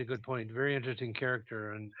made a good point. Very interesting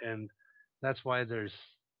character, and that's why there's.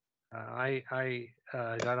 I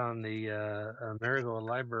got on the Marigold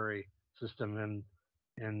Library system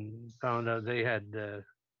and found out they had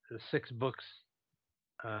 6 books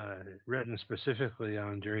written specifically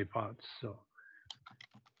on Jerry Potts. So,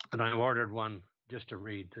 and I ordered one just to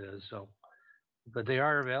read. But they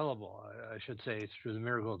are available. I should say it's through the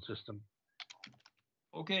Marigold system.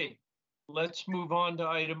 Okay, let's move on to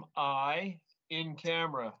item I, in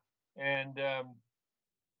camera, and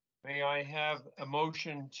May I have a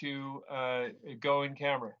motion to go in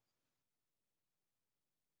camera?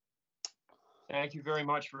 Thank you very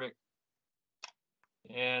much, Rick.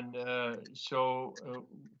 And can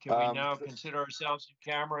we now consider ourselves in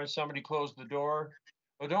camera? Somebody close the door.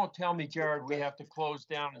 Oh, don't tell me, Jared, we have to close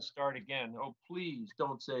down and start again. Oh, please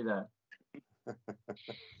don't say that.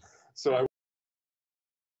 So I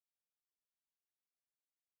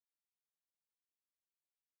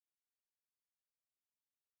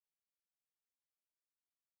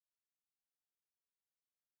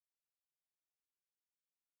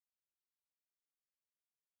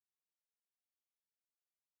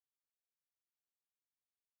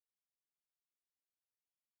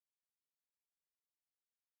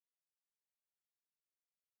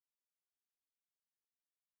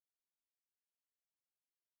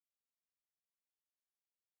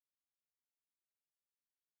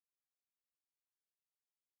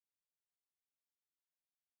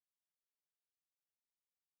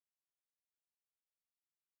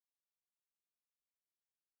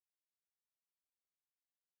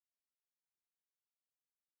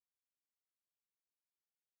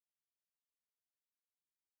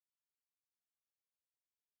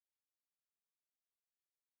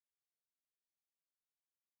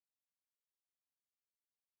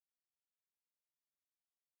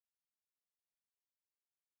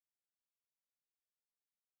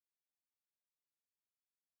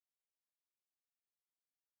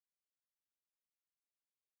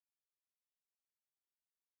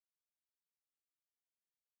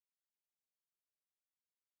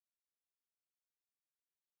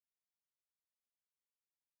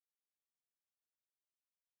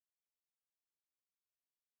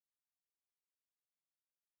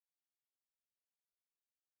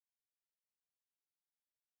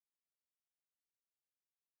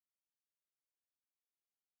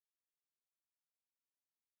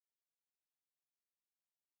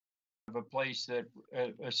A place that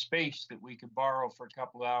a space that we could borrow for a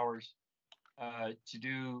couple hours to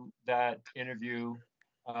do that interview,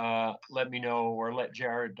 let me know or let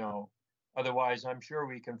Jared know. Otherwise, I'm sure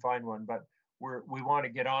we can find one, but we want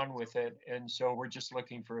to get on with it. And so we're just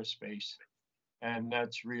looking for a space. And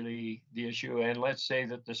that's really the issue. And let's say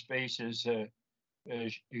that the space is,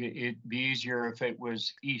 it'd be easier if it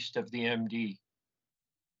was east of the MD.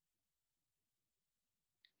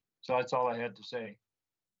 So that's all I had to say.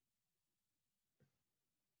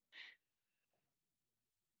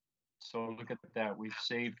 So look at that. We've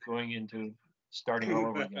saved going into starting all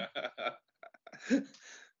over again.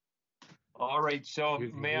 All right. So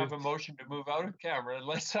may I have a motion to move out of camera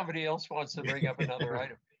unless somebody else wants to bring up another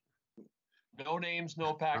item? No names,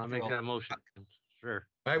 no pack I'll make drill. that motion. Sure.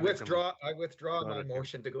 I withdraw my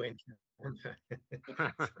motion to go in.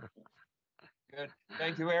 Good.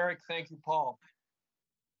 Thank you, Eric. Thank you, Paul.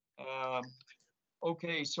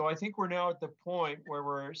 Okay, so I think we're now at the point where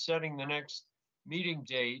we're setting the next meeting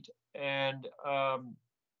date, and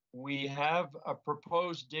we have a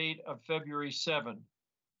proposed date of February 7.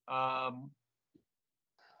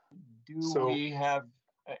 Do we have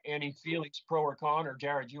any feelings pro or con, or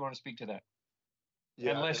Jared, do you want to speak to that?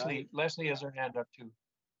 Yeah, and Leslie has her hand up too.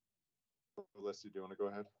 Leslie, do you want to go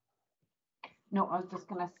ahead? No, I was just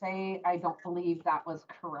going to say, I don't believe that was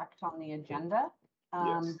correct on the agenda.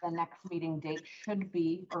 Yes. The next meeting date should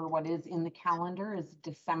be, or what is in the calendar is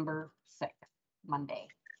December 6th, Monday.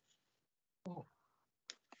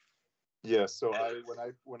 Yeah, so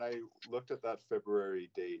when I looked at that February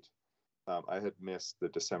date, I had missed the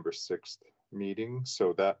December 6th meeting.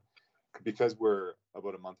 So that, because we're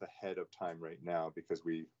about a month ahead of time right now, because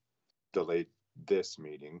we delayed this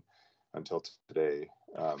meeting until today,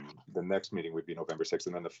 the next meeting would be November 6th,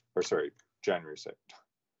 and then January 6th,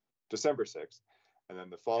 December 6th. And then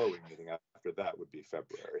the following meeting after that would be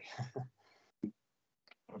February.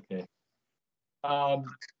 Okay.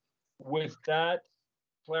 With that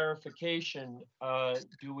clarification,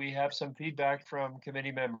 do we have some feedback from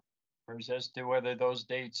committee members as to whether those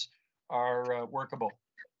dates are workable?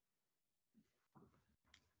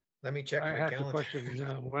 Let me check my calendar. I have to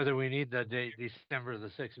question whether we need the date, December the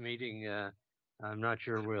 6th meeting. I'm not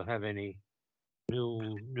sure we'll have any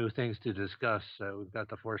new things to discuss. We've got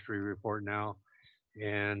the forestry report now,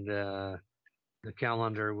 and the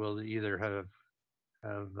calendar will either have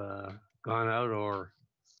gone out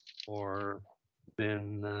or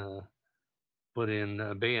been put in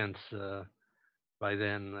abeyance by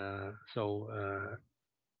then. So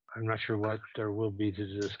I'm not sure what there will be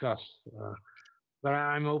to discuss. But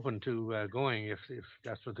I'm open to going if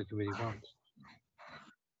that's what the committee wants.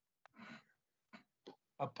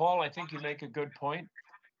 Paul, I think you make a good point.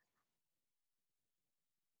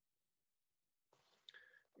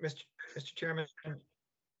 Mr. Chairman,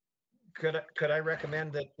 could I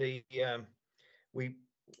recommend that we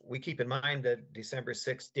keep in mind the December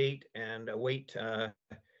 6th date and await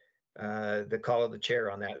the call of the chair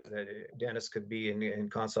on that. Dennis could be in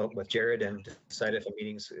consult with Jared and decide if a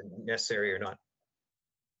meeting's necessary or not.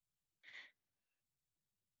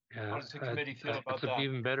 How does the committee feel about That's that? an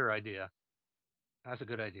even better idea. That's a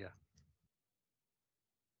good idea.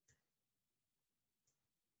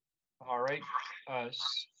 All right.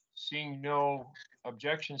 Seeing no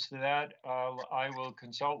objections to that, I will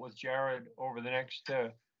consult with Jared over the next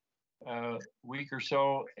week or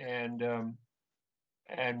so, and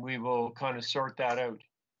we will kind of sort that out.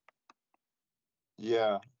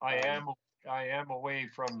 Yeah. I am away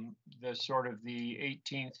from the sort of the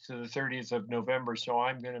 18th to the 30th of November, so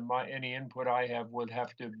I'm going to, any input I have would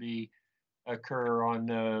have to occur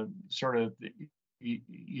on sort of,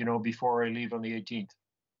 before I leave on the 18th.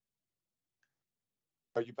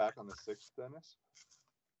 Are you back on the 6th, Dennis?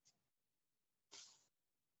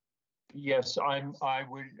 Yes, I'm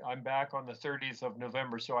back on the 30th of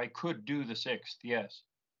November, so I could do the 6th, yes.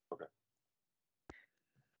 Okay.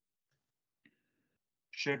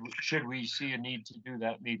 Should we see a need to do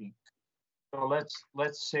that meeting? So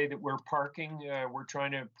let's say that we're parking. We're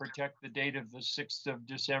trying to protect the date of the 6th of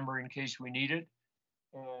December in case we need it.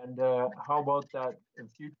 And how about that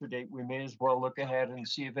future date? We may as well look ahead and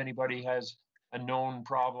see if anybody has a known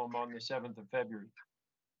problem on the 7th of February.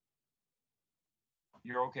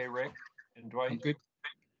 You're okay, Rick and Dwight? I'm good.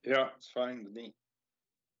 Yeah, it's fine with me.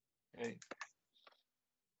 Okay.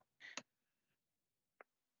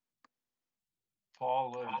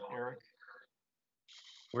 Paul and Eric?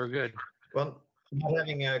 We're good. Well, not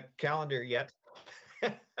having a calendar yet.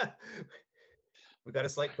 We got a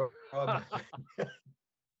slight problem.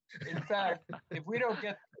 In fact, if we don't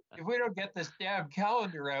get this damn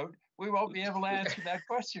calendar out, we won't be able to answer that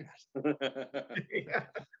question. Yeah.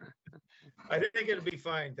 I think it'll be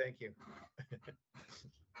fine. Thank you.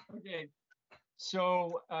 Okay.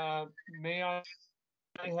 So may I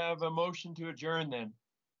have a motion to adjourn then?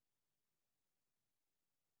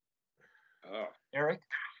 Eric?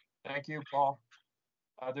 Thank you, Paul.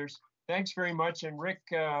 Others? Thanks very much. And Rick,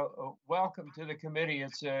 welcome to the committee.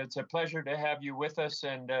 It's a pleasure to have you with us.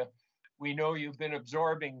 And we know you've been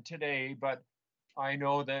absorbing today, but I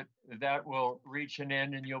know that will reach an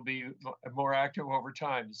end and you'll be more active over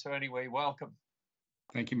time. So anyway, welcome.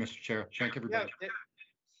 Thank you, Mr. Chair. Thank everybody. Yeah,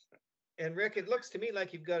 and Rick, it looks to me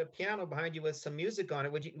like you've got a piano behind you with some music on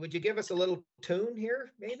it. Would you give us a little tune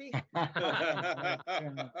here, maybe?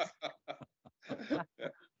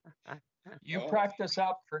 You practice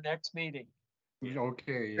up for next meeting.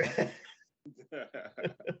 Okay. Yeah.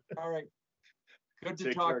 All right. Good to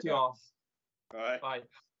Take talk care, to you all. All right. Bye.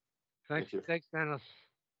 Thanks, Dennis.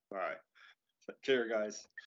 All right. Take care, guys.